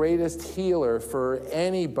 And the greatest healer for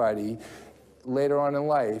anybody later on in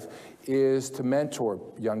life is to mentor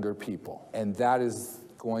younger people. And that is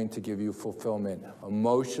going to give you fulfillment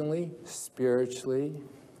emotionally, spiritually,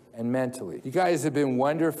 and mentally. You guys have been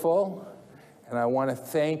wonderful, and I want to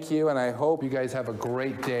thank you, and I hope you guys have a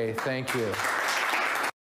great day. Thank you.